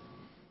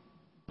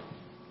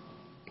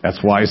 That's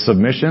why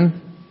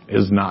submission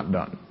is not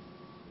done.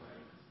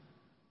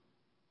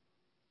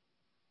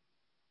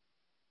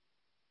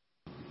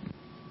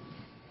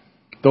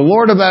 The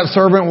Lord of that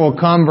servant will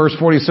come, verse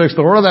 46,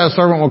 the Lord of that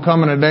servant will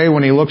come in a day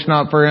when he looks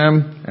not for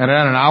him, and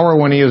at an hour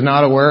when he is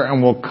not aware,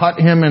 and will cut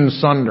him in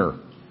sunder,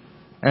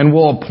 and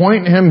will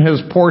appoint him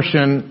his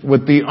portion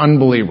with the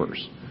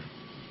unbelievers.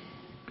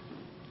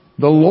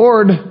 The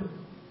Lord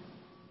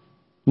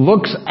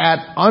looks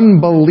at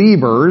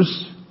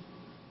unbelievers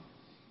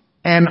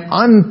and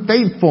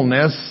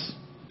unfaithfulness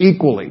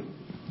equally.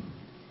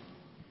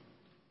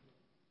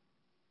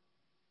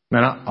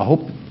 Man, I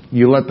hope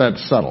you let that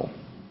settle.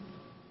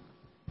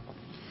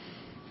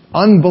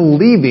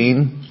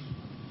 Unbelieving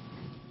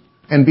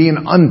and being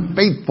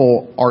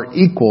unfaithful are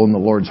equal in the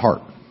Lord's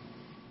heart.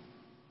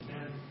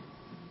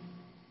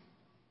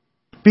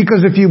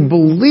 Because if you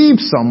believe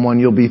someone,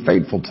 you'll be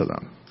faithful to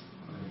them.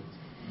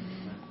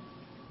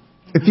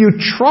 If you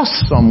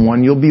trust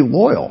someone, you'll be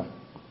loyal.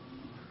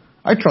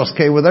 I trust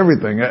Kay with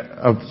everything.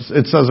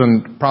 It says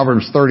in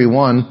Proverbs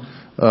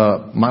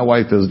 31, my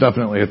wife is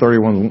definitely a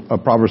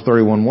Proverbs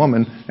 31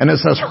 woman, and it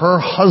says her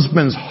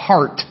husband's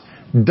heart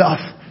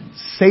doth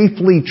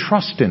safely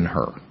trust in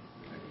her.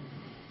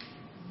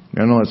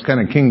 It's kind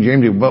of King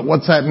James, but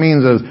what that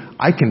means is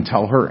I can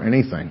tell her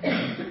anything.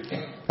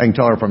 I can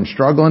tell her if I'm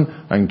struggling.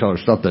 I can tell her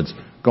stuff that's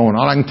going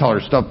on. I can tell her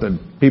stuff that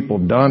people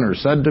have done or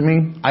said to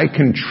me. I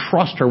can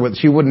trust her with.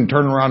 She wouldn't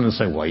turn around and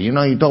say, well, you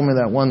told me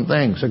that one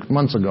thing 6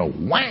 months ago.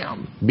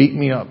 Wham! Beat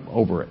me up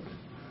over it.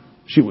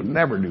 She would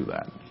never do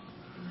that.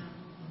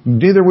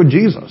 Neither would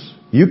Jesus.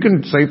 You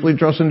can safely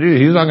trust in Jesus.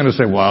 He's not going to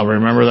say, well,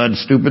 remember that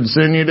stupid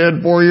sin you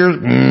did 4 years?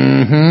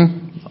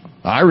 Mm-hmm.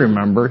 I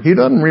remember. He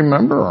doesn't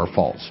remember our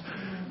faults.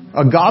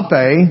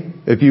 Agape,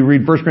 if you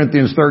read 1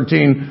 Corinthians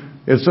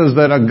 13, it says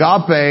that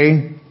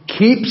agape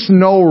keeps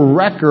no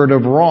record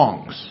of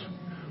wrongs.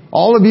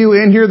 All of you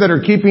in here that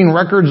are keeping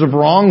records of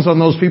wrongs on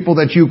those people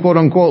that you quote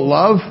unquote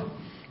love,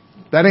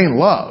 that ain't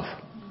love.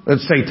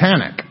 That's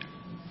satanic.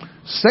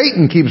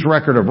 Satan keeps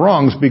record of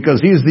wrongs because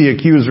he's the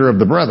accuser of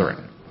the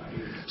brethren.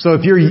 So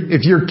if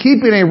you're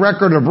keeping a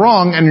record of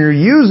wrong and you're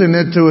using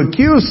it to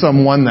accuse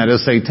someone, that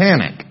is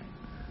satanic.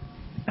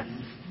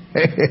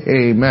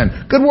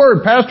 Amen. Good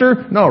word,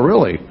 Pastor. No,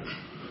 really.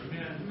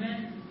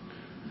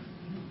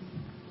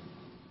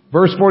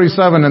 Verse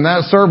 47, and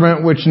that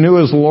servant which knew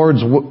his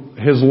Lord's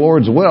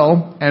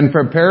will and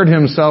prepared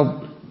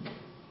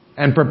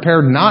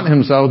not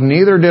himself,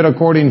 neither did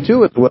according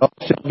to his will,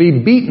 shall be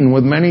beaten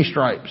with many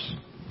stripes.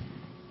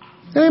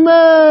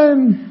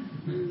 Amen.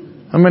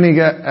 How many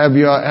have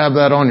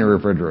that on your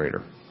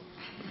refrigerator?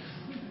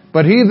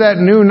 But he that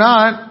knew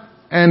not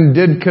and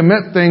did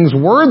commit things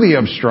worthy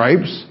of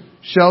stripes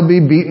shall be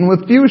beaten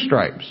with few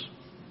stripes.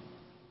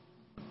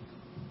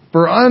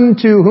 For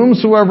unto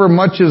whomsoever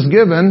much is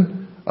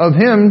given, of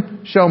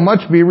him shall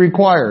much be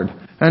required.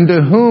 And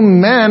to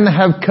whom men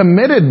have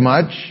committed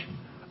much,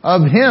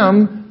 of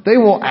him they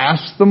will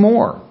ask the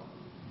more.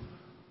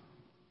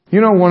 You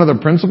know, one of the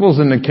principles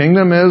in the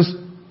kingdom is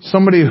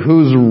somebody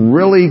who's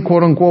really,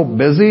 quote unquote,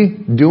 busy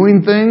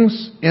doing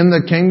things in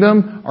the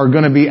kingdom are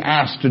going to be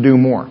asked to do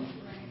more.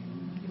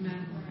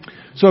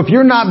 So if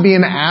you're not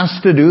being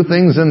asked to do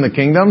things in the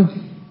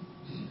kingdom,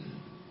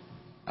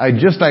 I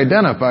just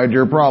identified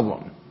your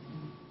problem.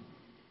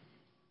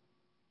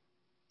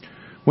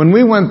 When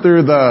we went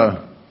through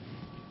the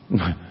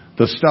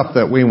stuff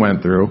that we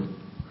went through,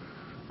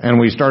 and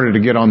we started to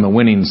get on the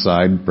winning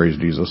side, praise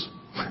Jesus,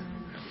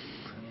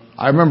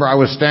 I remember I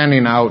was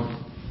standing out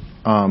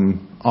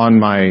on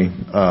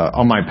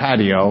my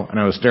patio, and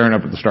I was staring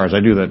up at the stars. I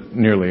do that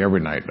nearly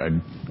every night.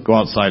 I'd go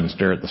outside and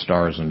stare at the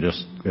stars, and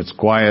just, it's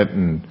quiet,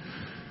 and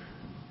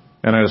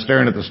I was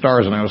staring at the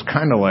stars, and I was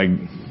kind of like,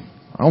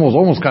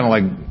 almost kind of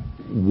like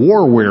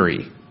war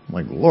weary.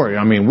 Like, Lord,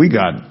 I mean,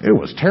 it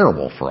was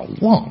terrible for a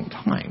long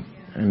time.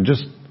 And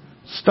just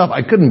stuff,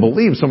 I couldn't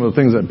believe some of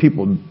the things that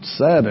people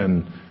said,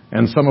 and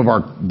some of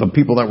the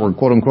people that were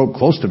quote unquote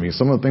close to me,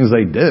 some of the things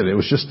they did, it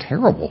was just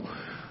terrible.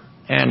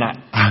 And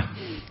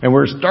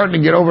we're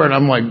starting to get over it, and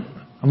I'm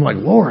like,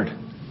 Lord,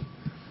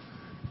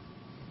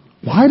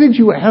 why did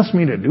you ask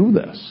me to do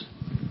this?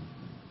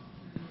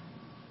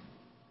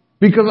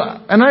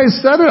 And I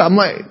said it, I'm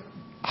like,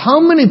 how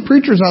many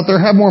preachers out there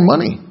have more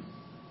money?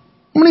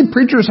 How many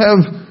preachers have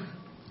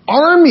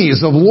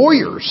armies of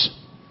lawyers?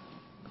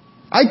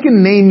 I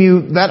can name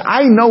you that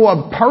I know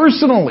of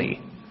personally.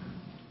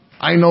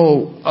 I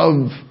know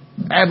of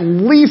at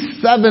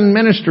least 7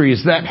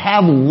 ministries that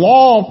have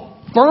law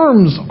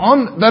firms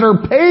that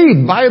are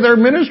paid by their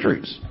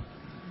ministries.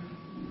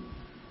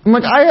 I'm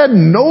like, I had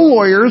no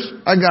lawyers.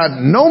 I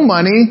got no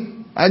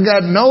money. I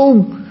got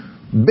no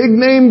big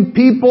name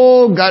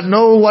people, got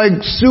no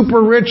like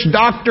super rich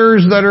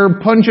doctors that are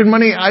punching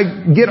money.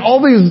 I get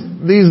all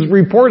these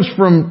reports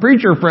from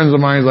preacher friends of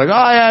mine. He's like, oh,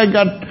 yeah, I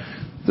got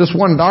this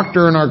one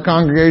doctor in our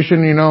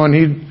congregation, and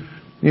he,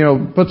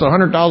 puts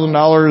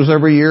 $100,000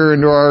 every year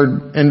into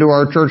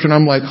our church. And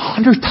I'm like,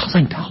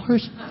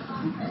 $100,000?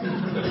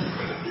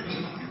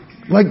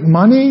 Like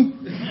money?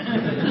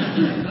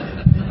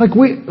 Like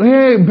we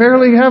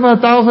barely have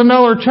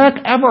 $1,000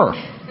 check ever.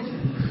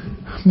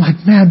 I'm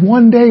like, man,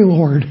 one day,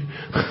 Lord,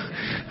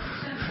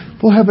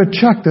 we'll have a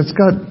check that's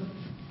got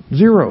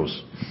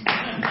zeros.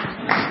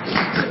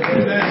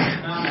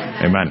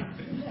 Amen.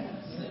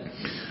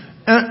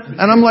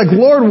 And I'm like,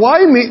 Lord,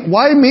 why me?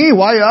 Why me?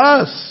 Why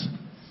us?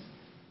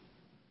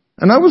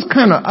 And I was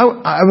kind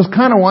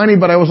of whiny,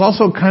 but I was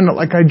also kind of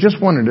like, I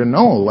just wanted to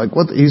know, like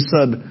what he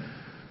said,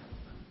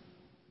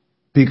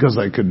 because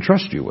I could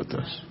trust you with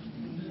this.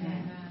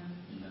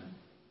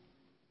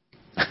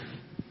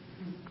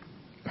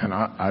 And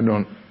I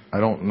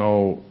don't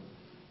know,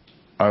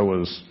 I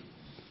was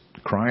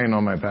crying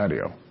on my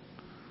patio.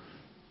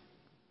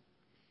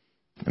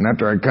 And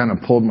after I kind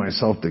of pulled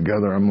myself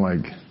together, I'm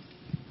like,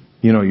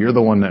 you're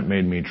the one that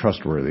made me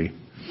trustworthy.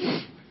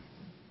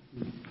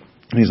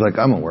 And he's like,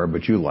 I'm aware,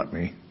 but you let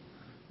me.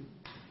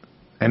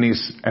 And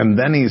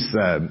then he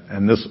said,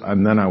 and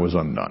then I was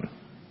undone.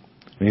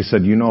 And he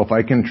said, if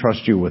I can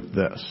trust you with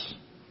this,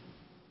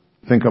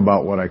 think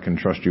about what I can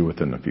trust you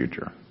with in the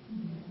future.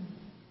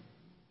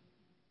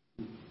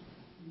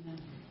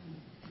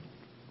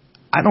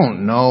 I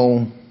don't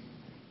know.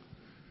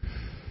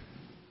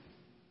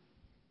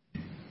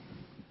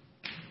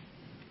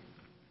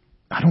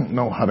 I don't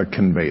know how to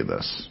convey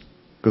this,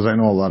 because I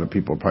know a lot of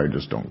people probably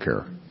just don't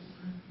care.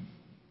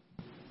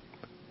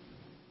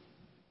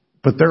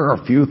 But there are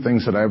a few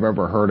things that I've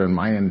ever heard in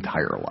my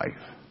entire life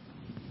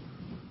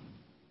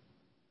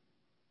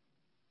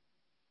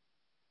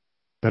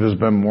that has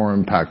been more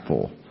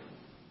impactful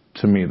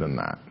to me than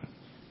that.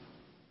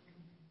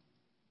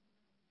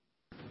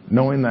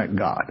 Knowing that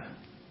God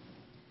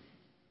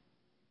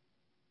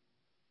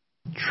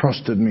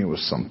trusted me with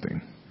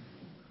something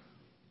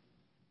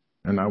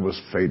and I was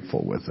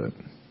faithful with it.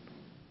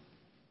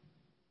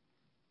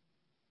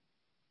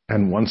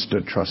 And wants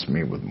to trust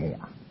me with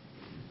more.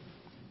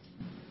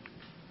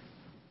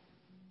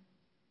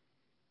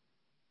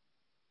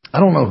 I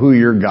don't know who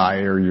your guy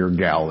or your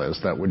gal is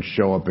that would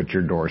show up at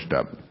your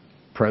doorstep.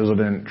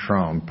 President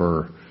Trump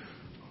or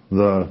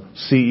the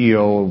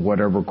CEO of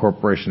whatever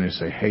corporation. They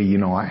say, hey,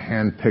 I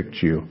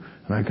handpicked you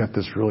and I got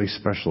this really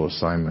special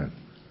assignment.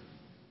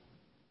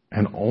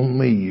 And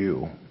only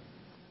you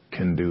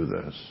can do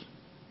this.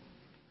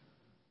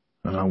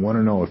 And I want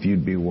to know if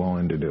you'd be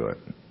willing to do it.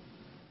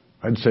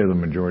 I'd say the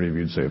majority of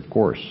you would say, of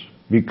course,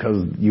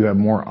 because you have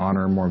more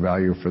honor and more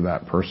value for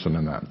that person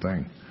and that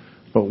thing.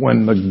 But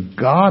when the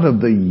God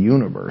of the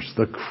universe,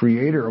 the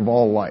creator of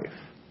all life,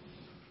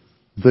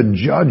 the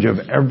judge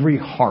of every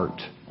heart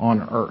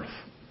on earth,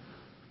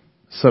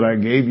 said, I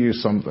gave you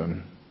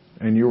something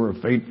and you were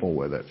faithful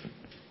with it,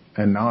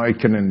 and now I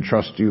can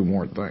entrust you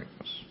more things.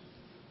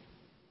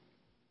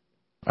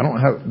 I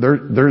don't have,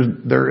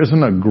 there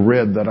isn't a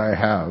grid that I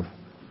have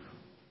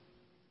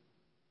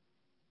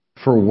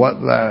for what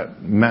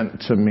that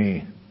meant to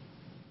me.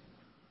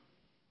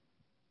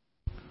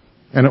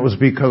 And it was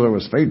because I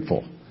was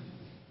faithful.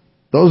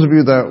 Those of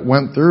you that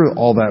went through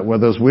all that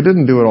with us, we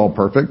didn't do it all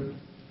perfect.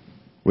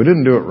 We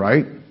didn't do it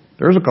right.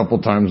 There's a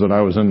couple times that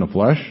I was in the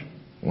flesh,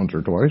 once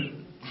or twice.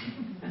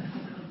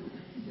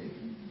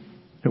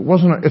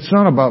 It's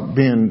not about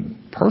being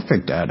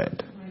perfect at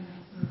it.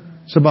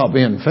 It's about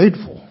being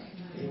faithful.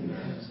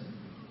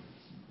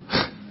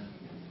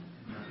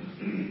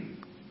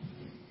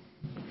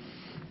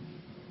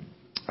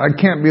 I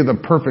can't be the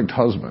perfect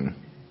husband,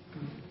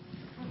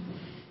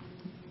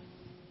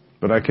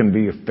 but I can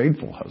be a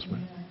faithful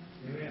husband.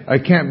 I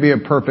can't be a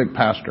perfect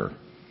pastor,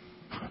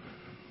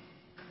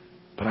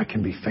 but I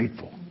can be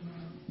faithful.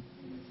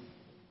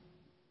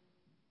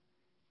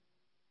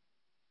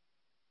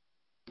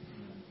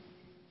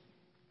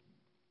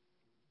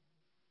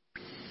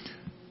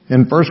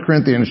 In 1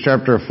 Corinthians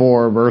chapter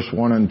 4, verse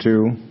 1 and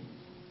 2,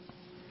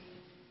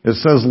 it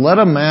says, let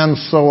a man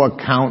so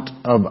account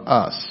of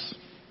us.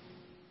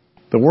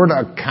 The word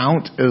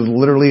account is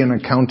literally an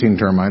accounting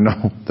term. I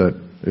know that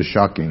is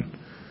shocking.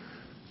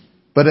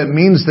 But it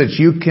means that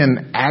you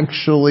can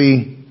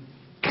actually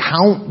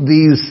count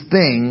these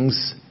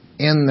things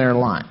in their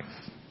life.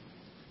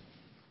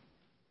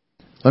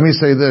 Let me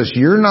say this.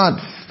 You're not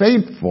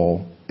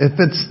faithful if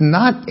it's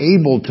not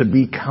able to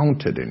be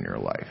counted in your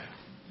life.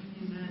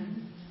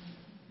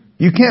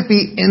 You can't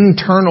be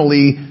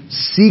internally,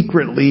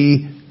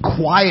 secretly,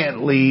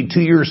 quietly to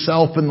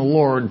yourself and the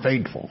Lord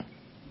faithful.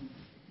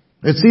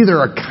 It's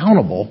either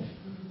accountable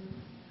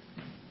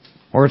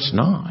or it's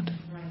not.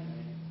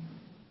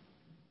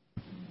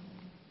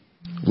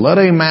 Let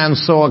a man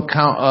so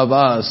account of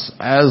us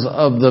as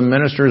of the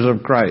ministers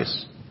of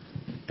Christ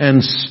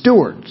and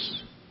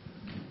stewards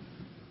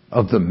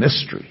of the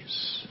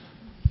mysteries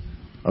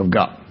of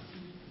God.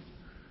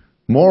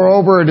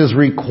 Moreover, it is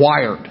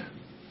required.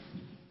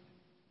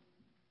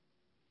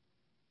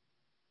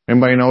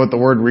 Anybody know what the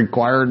word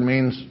required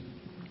means?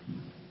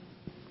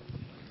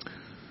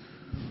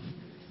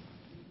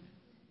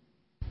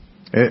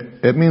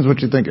 It means what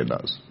you think it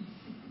does.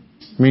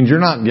 It means you're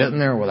not getting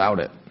there without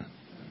it.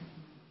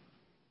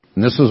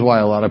 And this is why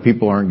a lot of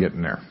people aren't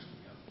getting there.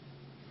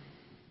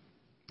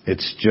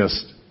 It's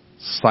just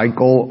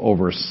cycle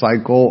over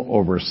cycle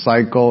over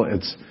cycle.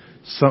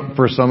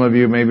 For some of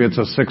you, maybe it's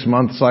a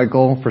 6-month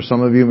cycle. For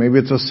some of you, maybe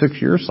it's a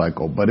 6-year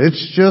cycle. But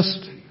it's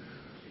just,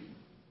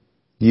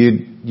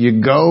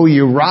 you go,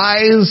 you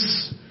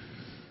rise,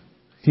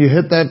 you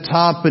hit that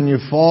top and you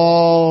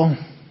fall,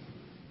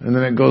 and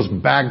then it goes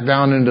back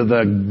down into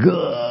the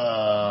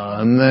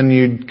and then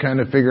you kind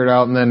of figure it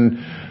out, and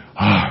then,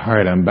 all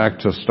right, I'm back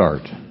to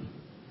start.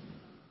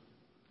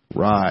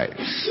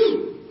 Rise,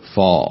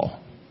 fall,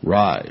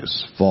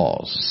 rise,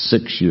 fall.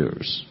 6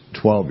 years,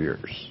 12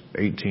 years,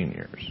 18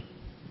 years.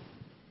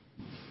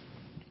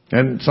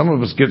 And some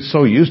of us get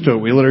so used to it,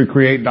 we literally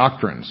create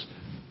doctrines.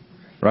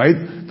 Right?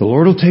 The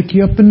Lord will take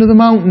you up into the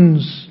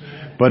mountains,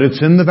 but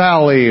it's in the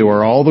valley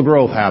where all the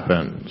growth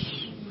happens.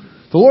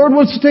 The Lord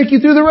wants to take you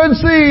through the Red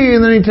Sea,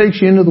 and then He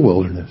takes you into the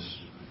wilderness.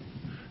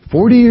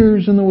 40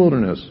 years in the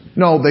wilderness.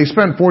 No, they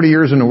spent 40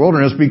 years in the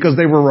wilderness because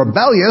they were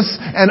rebellious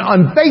and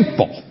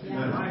unfaithful.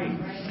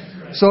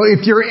 So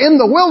if you're in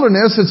the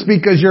wilderness, it's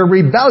because you're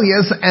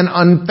rebellious and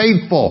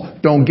unfaithful.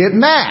 Don't get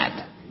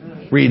mad.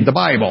 Read the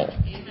Bible.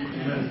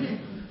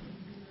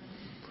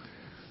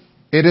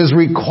 It is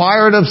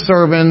required of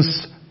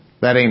servants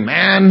that a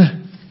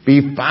man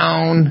be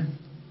found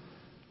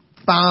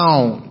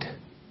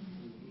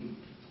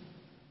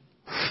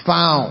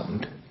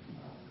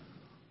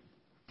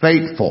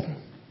faithful.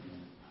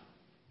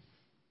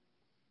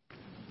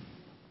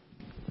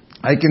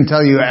 I can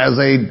tell you as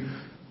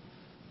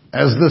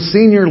the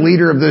senior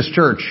leader of this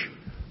church,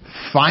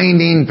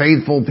 finding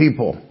faithful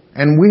people.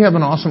 And we have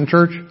an awesome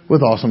church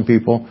with awesome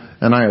people,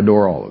 and I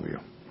adore all of you.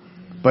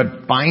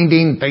 But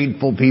finding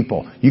faithful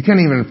people. You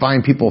can't even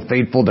find people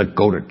faithful that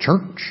go to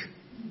church.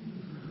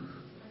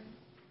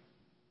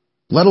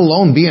 Let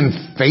alone being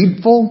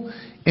faithful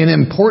in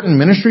important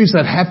ministries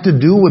that have to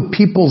do with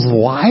people's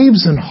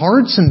lives and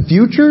hearts and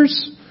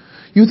futures?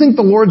 You think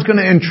the Lord's going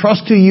to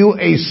entrust to you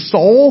a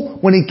soul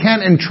when He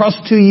can't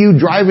entrust to you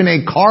driving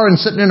a car and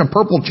sitting in a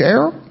purple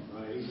chair?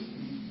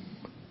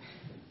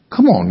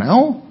 Come on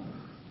now.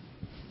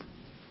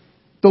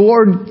 The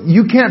Lord,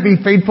 you can't be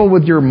faithful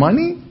with your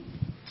money?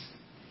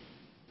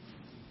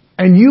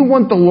 And you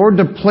want the Lord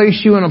to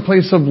place you in a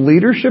place of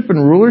leadership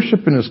and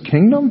rulership in His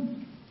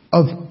kingdom?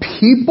 Of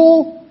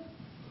people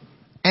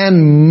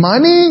and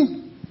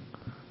money?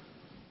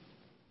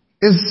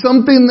 Is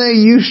something that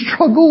you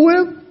struggle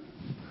with?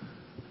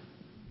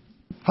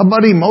 How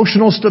about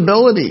emotional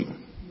stability?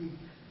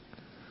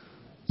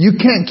 You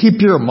can't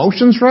keep your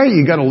emotions right.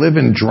 You got to live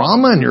in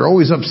drama and you're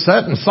always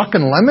upset and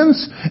sucking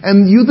lemons.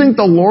 And you think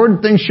the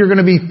Lord thinks you're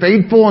going to be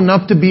faithful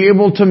enough to be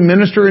able to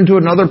minister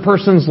into another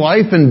person's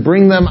life and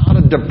bring them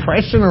out of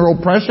depression or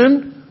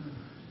oppression?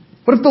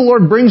 What if the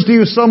Lord brings to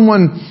you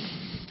someone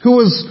who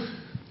was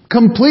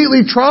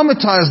completely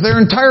traumatized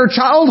their entire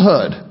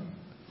childhood?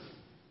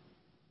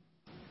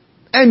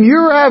 And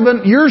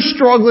you're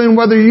struggling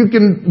whether you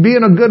can be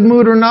in a good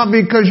mood or not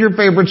because your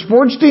favorite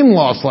sports team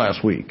lost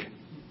last week.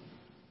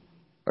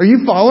 Are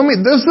you following me?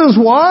 This is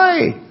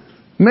why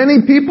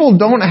many people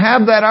don't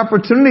have that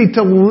opportunity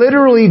to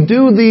literally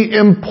do the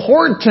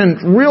important,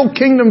 real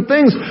kingdom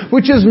things,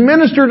 which is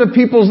minister to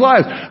people's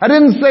lives. I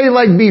didn't say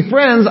like be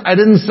friends. I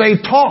didn't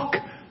say talk.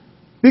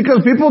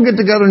 Because people get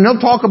together and they'll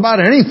talk about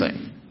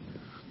anything.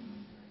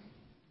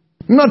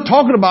 I'm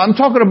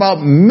talking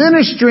about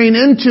ministering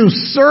into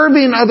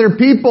serving other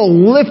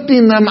people,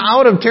 lifting them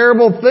out of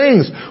terrible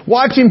things,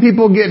 watching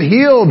people get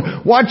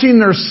healed, watching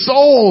their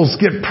souls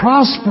get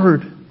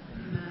prospered.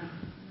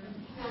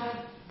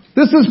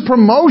 This is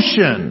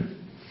promotion.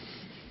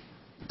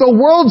 The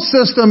world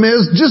system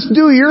is just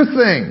do your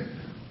thing.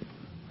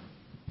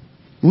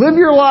 Live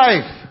your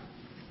life.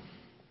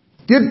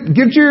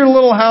 Get your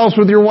little house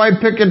with your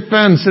white picket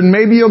fence and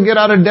maybe you'll get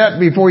out of debt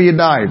before you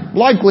die.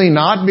 Likely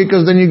not,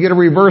 because then you get a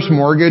reverse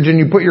mortgage and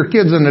you put your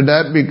kids into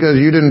debt because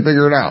you didn't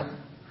figure it out.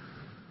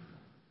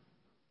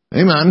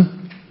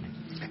 Amen.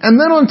 And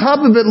then on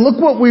top of it,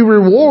 look what we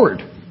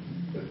reward.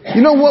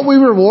 You know what we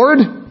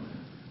reward?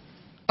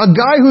 A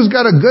guy who's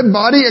got a good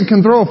body and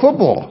can throw a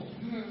football.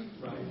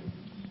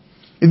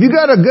 If you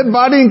got a good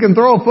body and can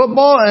throw a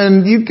football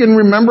and you can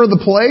remember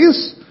the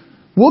plays,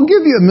 we'll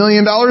give you $1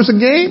 million a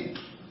game.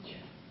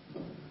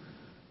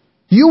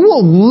 You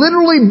will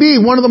literally be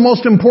one of the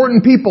most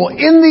important people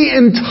in the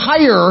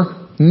entire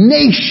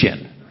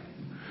nation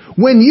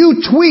when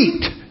you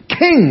tweet,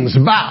 "Kings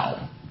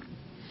bow."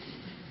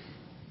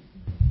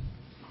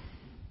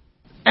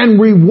 And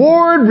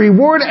reward,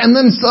 and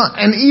then some,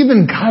 and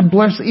even, God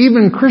bless,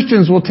 even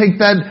Christians will take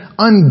that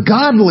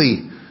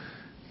ungodly.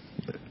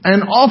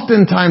 And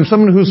oftentimes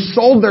someone who's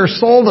sold their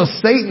soul to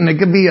Satan, it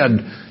could be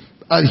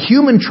a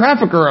human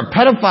trafficker, a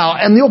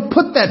pedophile, and they'll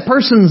put that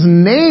person's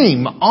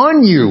name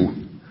on you.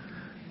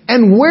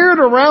 And wear it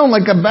around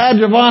like a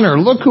badge of honor.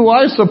 Look who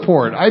I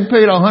support. I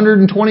paid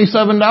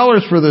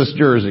 $127 for this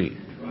jersey.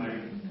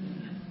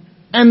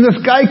 And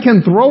this guy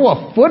can throw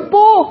a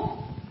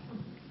football?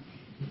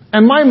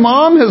 And my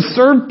mom has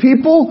served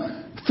people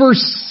for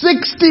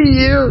 60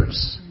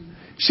 years.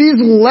 She's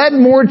led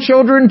more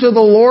children to the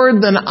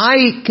Lord than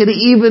I could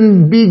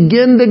even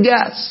begin to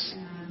guess.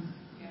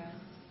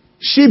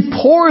 She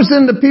pours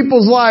into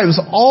people's lives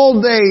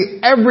all day,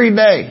 every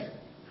day,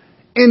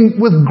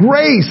 with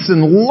grace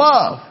and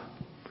love.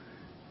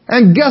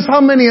 And guess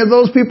how many of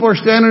those people are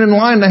standing in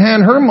line to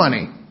hand her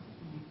money?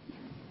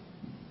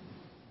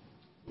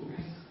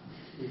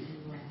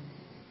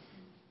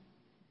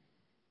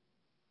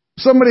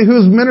 Somebody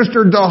who's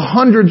ministered to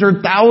hundreds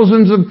or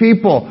thousands of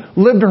people,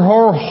 lived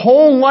her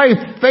whole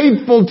life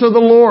faithful to the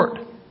Lord.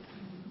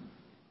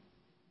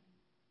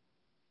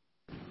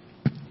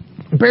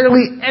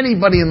 Barely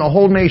anybody in the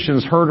whole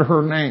nation's heard of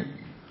her name.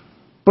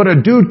 But a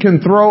dude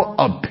can throw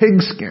a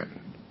pigskin.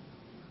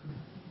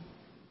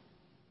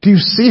 Do you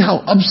see how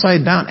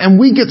upside down? And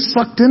we get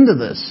sucked into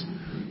this.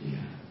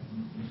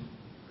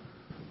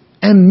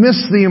 And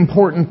miss the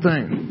important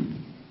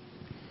thing.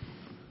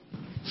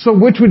 So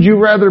which would you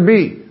rather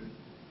be?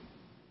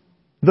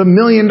 The $1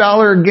 million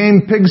a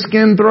game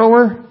pigskin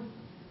thrower?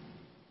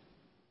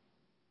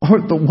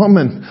 Or the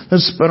woman that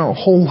spent her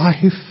whole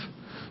life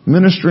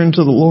ministering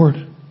to the Lord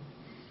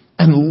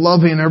and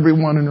loving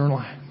everyone in her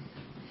life?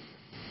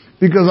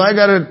 Because I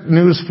got a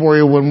news for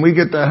you. When we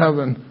get to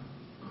heaven,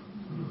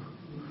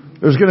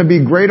 there's going to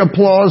be great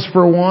applause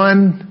for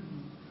one,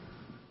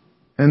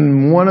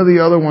 and one of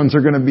the other ones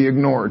are going to be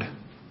ignored.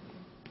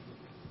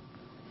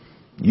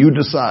 You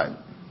decide.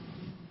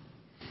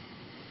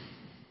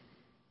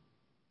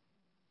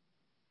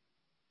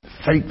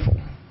 Faithful.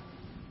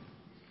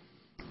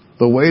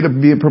 The way to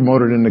be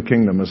promoted in the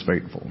kingdom is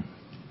faithful.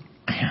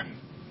 Man,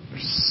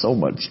 there's so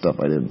much stuff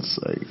I didn't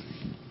say.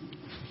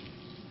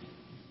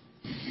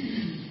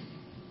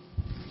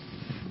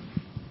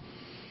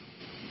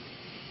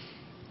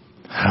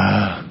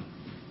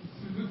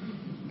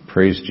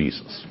 Praise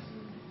Jesus.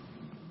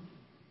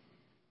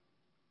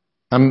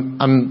 I'm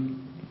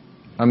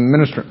I'm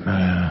ministering.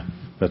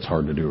 That's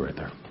hard to do right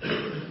there.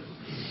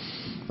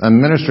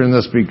 I'm ministering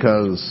this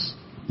because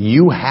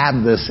you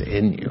have this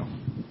in you.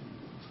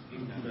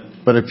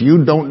 But if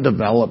you don't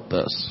develop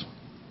this,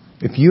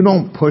 if you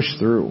don't push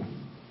through,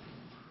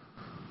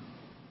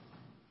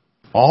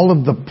 all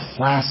of the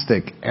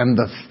plastic and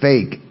the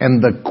fake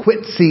and the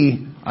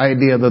quitsy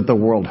idea that the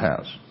world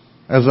has.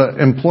 As an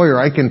employer,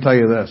 I can tell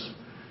you this.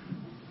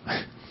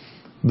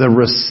 The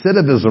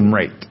recidivism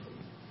rate,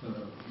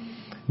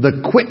 the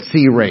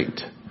quitsy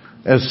rate,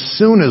 as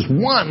soon as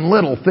one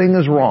little thing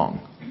is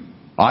wrong,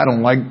 I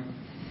don't like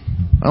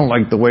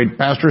the way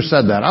pastor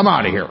said that. I'm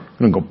out of here. I'm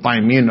going to go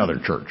find me another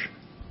church.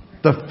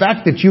 The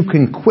fact that you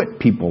can quit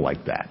people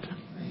like that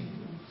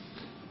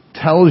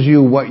tells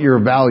you what your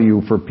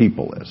value for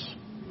people is.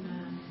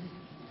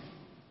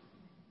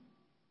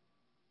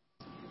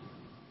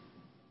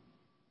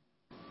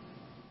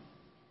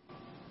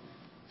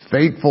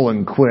 Faithful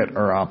and quit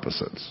are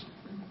opposites.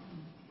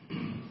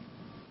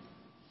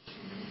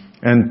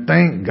 And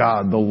thank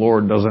God the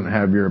Lord doesn't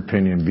have your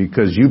opinion,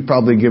 because you've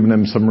probably given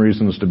him some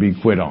reasons to be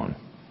quit on.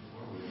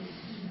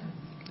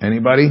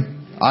 Anybody?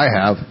 I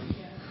have.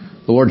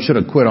 The Lord should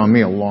have quit on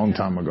me a long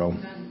time ago.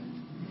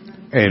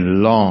 A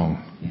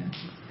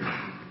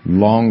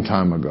long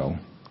time ago.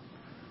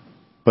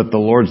 But the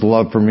Lord's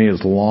love for me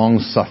is long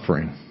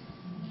suffering.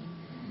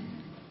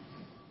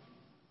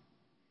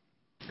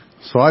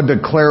 So I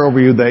declare over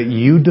you that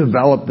you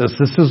develop this.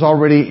 This is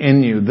already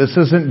in you. This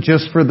isn't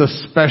just for the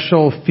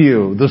special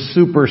few, the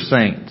super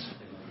saints,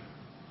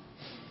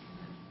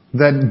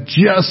 that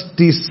just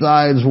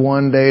decides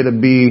one day to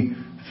be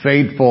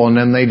faithful, and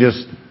then they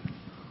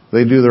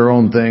do their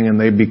own thing and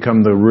they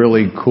become the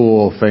really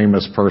cool,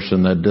 famous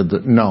person that did the...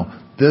 No,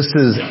 this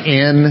is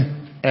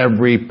in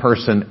every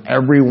person.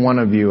 Every one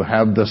of you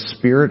have the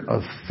spirit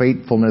of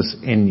faithfulness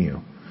in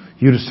you.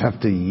 You just have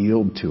to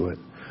yield to it.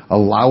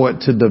 Allow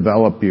it to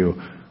develop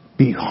you.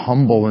 Be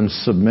humble and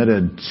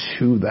submitted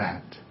to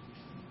that.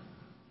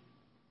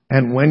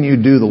 And when you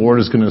do, the Lord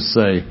is going to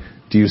say,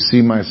 do you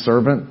see my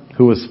servant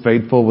who is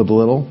faithful with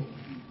little?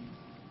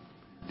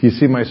 Do you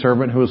see my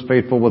servant who is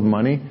faithful with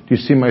money? Do you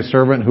see my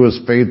servant who is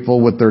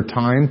faithful with their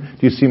time?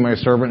 Do you see my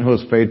servant who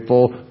is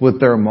faithful with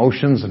their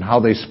emotions and how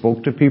they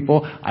spoke to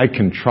people? I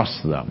can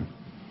trust them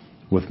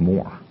with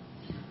more.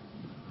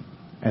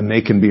 And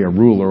they can be a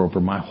ruler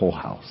over my whole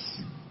house.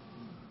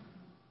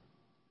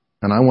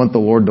 And I want the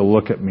Lord to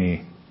look at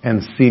me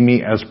and see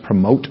me as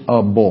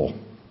promotable.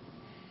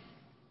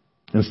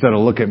 Instead of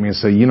look at me and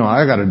say,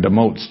 I got to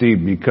demote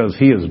Steve because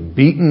he is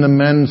beating the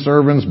men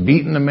servants,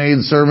 beating the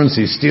maid servants.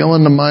 He's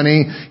stealing the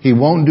money. He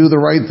won't do the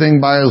right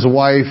thing by his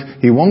wife.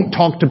 He won't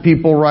talk to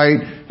people right.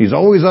 He's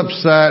always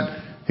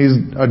upset. He's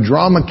a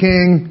drama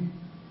king.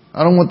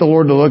 I don't want the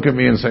Lord to look at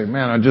me and say,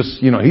 man,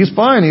 he's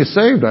fine. He's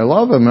saved. I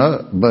love him.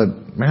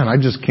 But man, I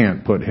just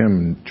can't put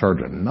him in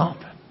charge of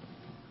nothing.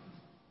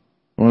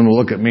 I want him to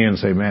look at me and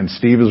say, man,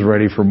 Steve is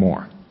ready for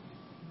more.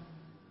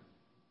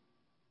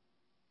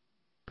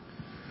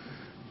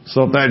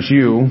 So if that's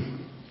you,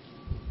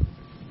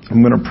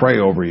 I'm going to pray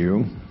over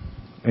you,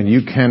 and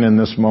you can in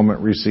this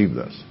moment receive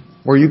this.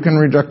 Or you can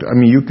reject it.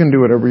 You can do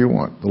whatever you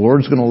want. The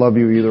Lord's going to love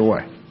you either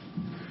way.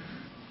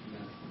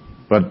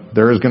 But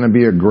there is going to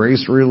be a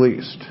grace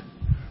released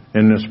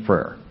in this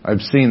prayer.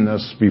 I've seen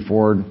this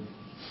before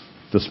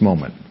this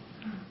moment.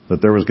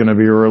 That there was going to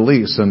be a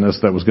release in this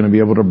that was going to be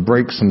able to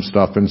break some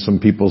stuff in some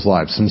people's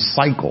lives. Some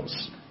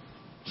cycles.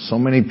 So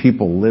many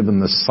people live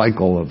in this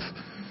cycle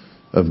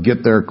of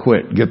get there,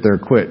 quit, get there,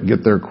 quit,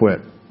 get there,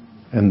 quit.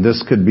 And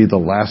this could be the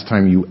last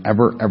time you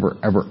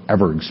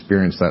ever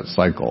experience that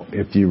cycle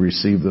if you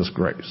receive this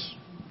grace.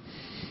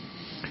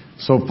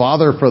 So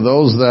Father, for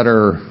those that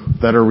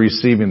are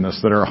receiving this,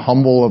 that are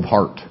humble of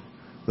heart,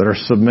 that are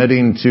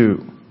submitting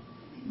to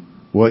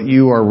what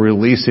you are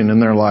releasing in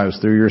their lives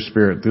through your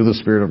Spirit, through the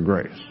Spirit of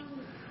grace.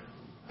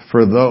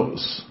 For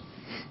those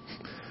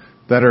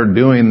that are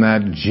doing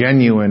that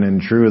genuine and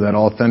true, that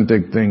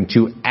authentic thing,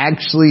 to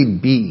actually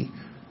be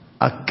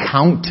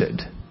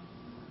accounted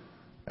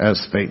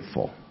as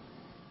faithful.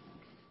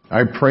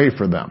 I pray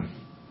for them.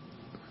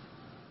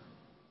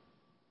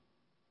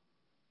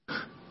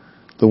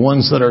 The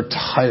ones that are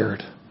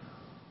tired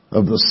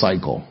of the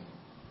cycle.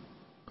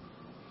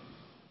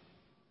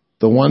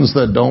 The ones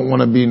that don't want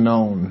to be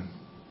known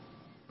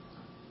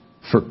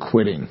for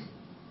quitting.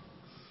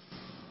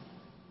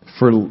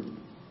 For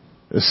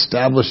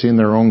establishing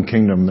their own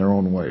kingdom, their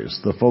own ways.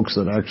 The folks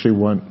that actually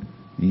want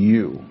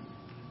you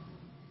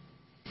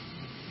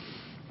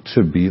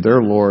to be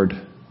their Lord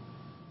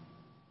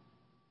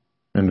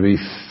and to be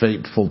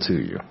faithful to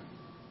you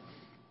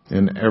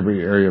in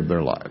every area of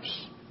their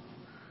lives.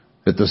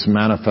 That this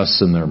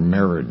manifests in their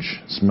marriage.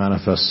 This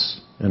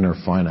manifests in their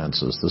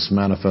finances. This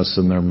manifests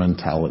in their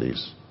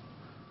mentalities.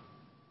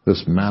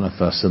 This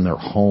manifests in their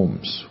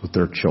homes with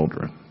their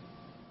children.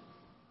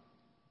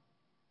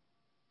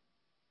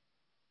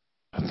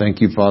 I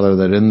thank you, Father,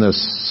 that in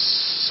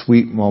this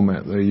sweet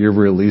moment that you're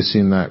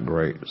releasing that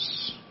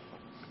grace.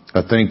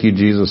 I thank you,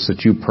 Jesus,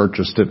 that you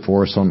purchased it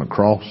for us on the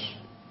cross.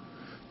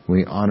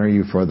 We honor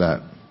you for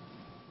that.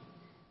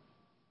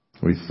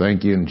 We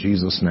thank you in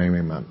Jesus' name,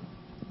 amen.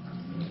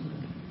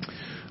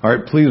 All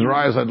right, please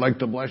rise. I'd like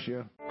to bless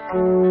you.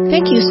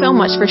 Thank you so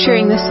much for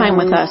sharing this time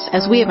with us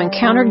as we have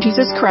encountered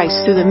Jesus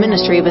Christ through the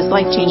ministry of His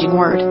life-changing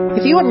Word.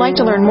 If you would like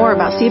to learn more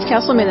about Steve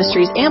Castle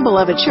Ministries and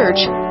Beloved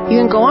Church,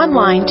 you can go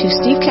online to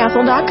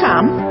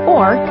stevecastle.com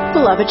or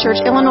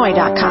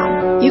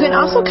belovedchurchillinois.com. You can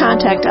also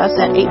contact us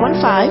at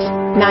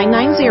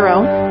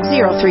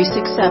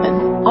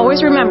 815-990-0367.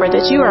 Always remember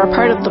that you are a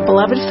part of the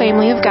beloved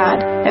family of God,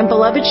 and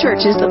Beloved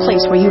Church is the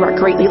place where you are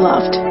greatly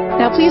loved.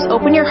 Now please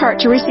open your heart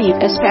to receive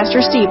as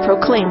Pastor Steve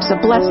proclaims the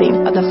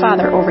blessing of the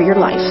Father over your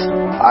life.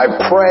 I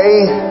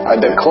pray, I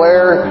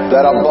declare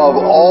that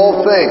above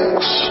all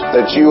things,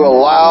 that you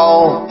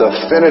allow the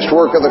finished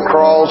work of the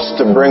cross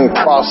to bring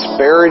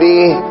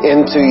prosperity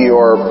into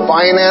your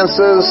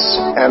finances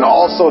and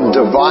also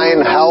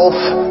divine health,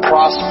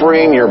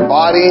 prospering your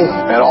body.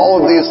 And all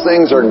of these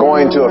things are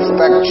going to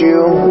affect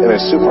you in a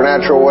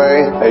supernatural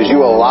way as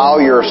you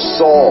allow your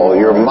soul,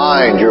 your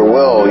mind, your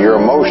will,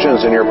 your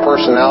emotions, and your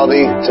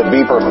personality to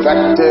be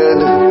perfected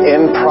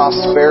in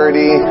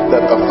prosperity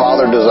that the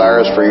Father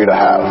desires for you to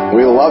have.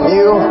 We love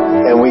you,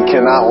 and we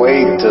cannot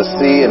wait to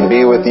see and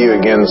be with you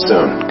again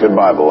soon.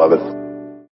 Goodbye, beloved.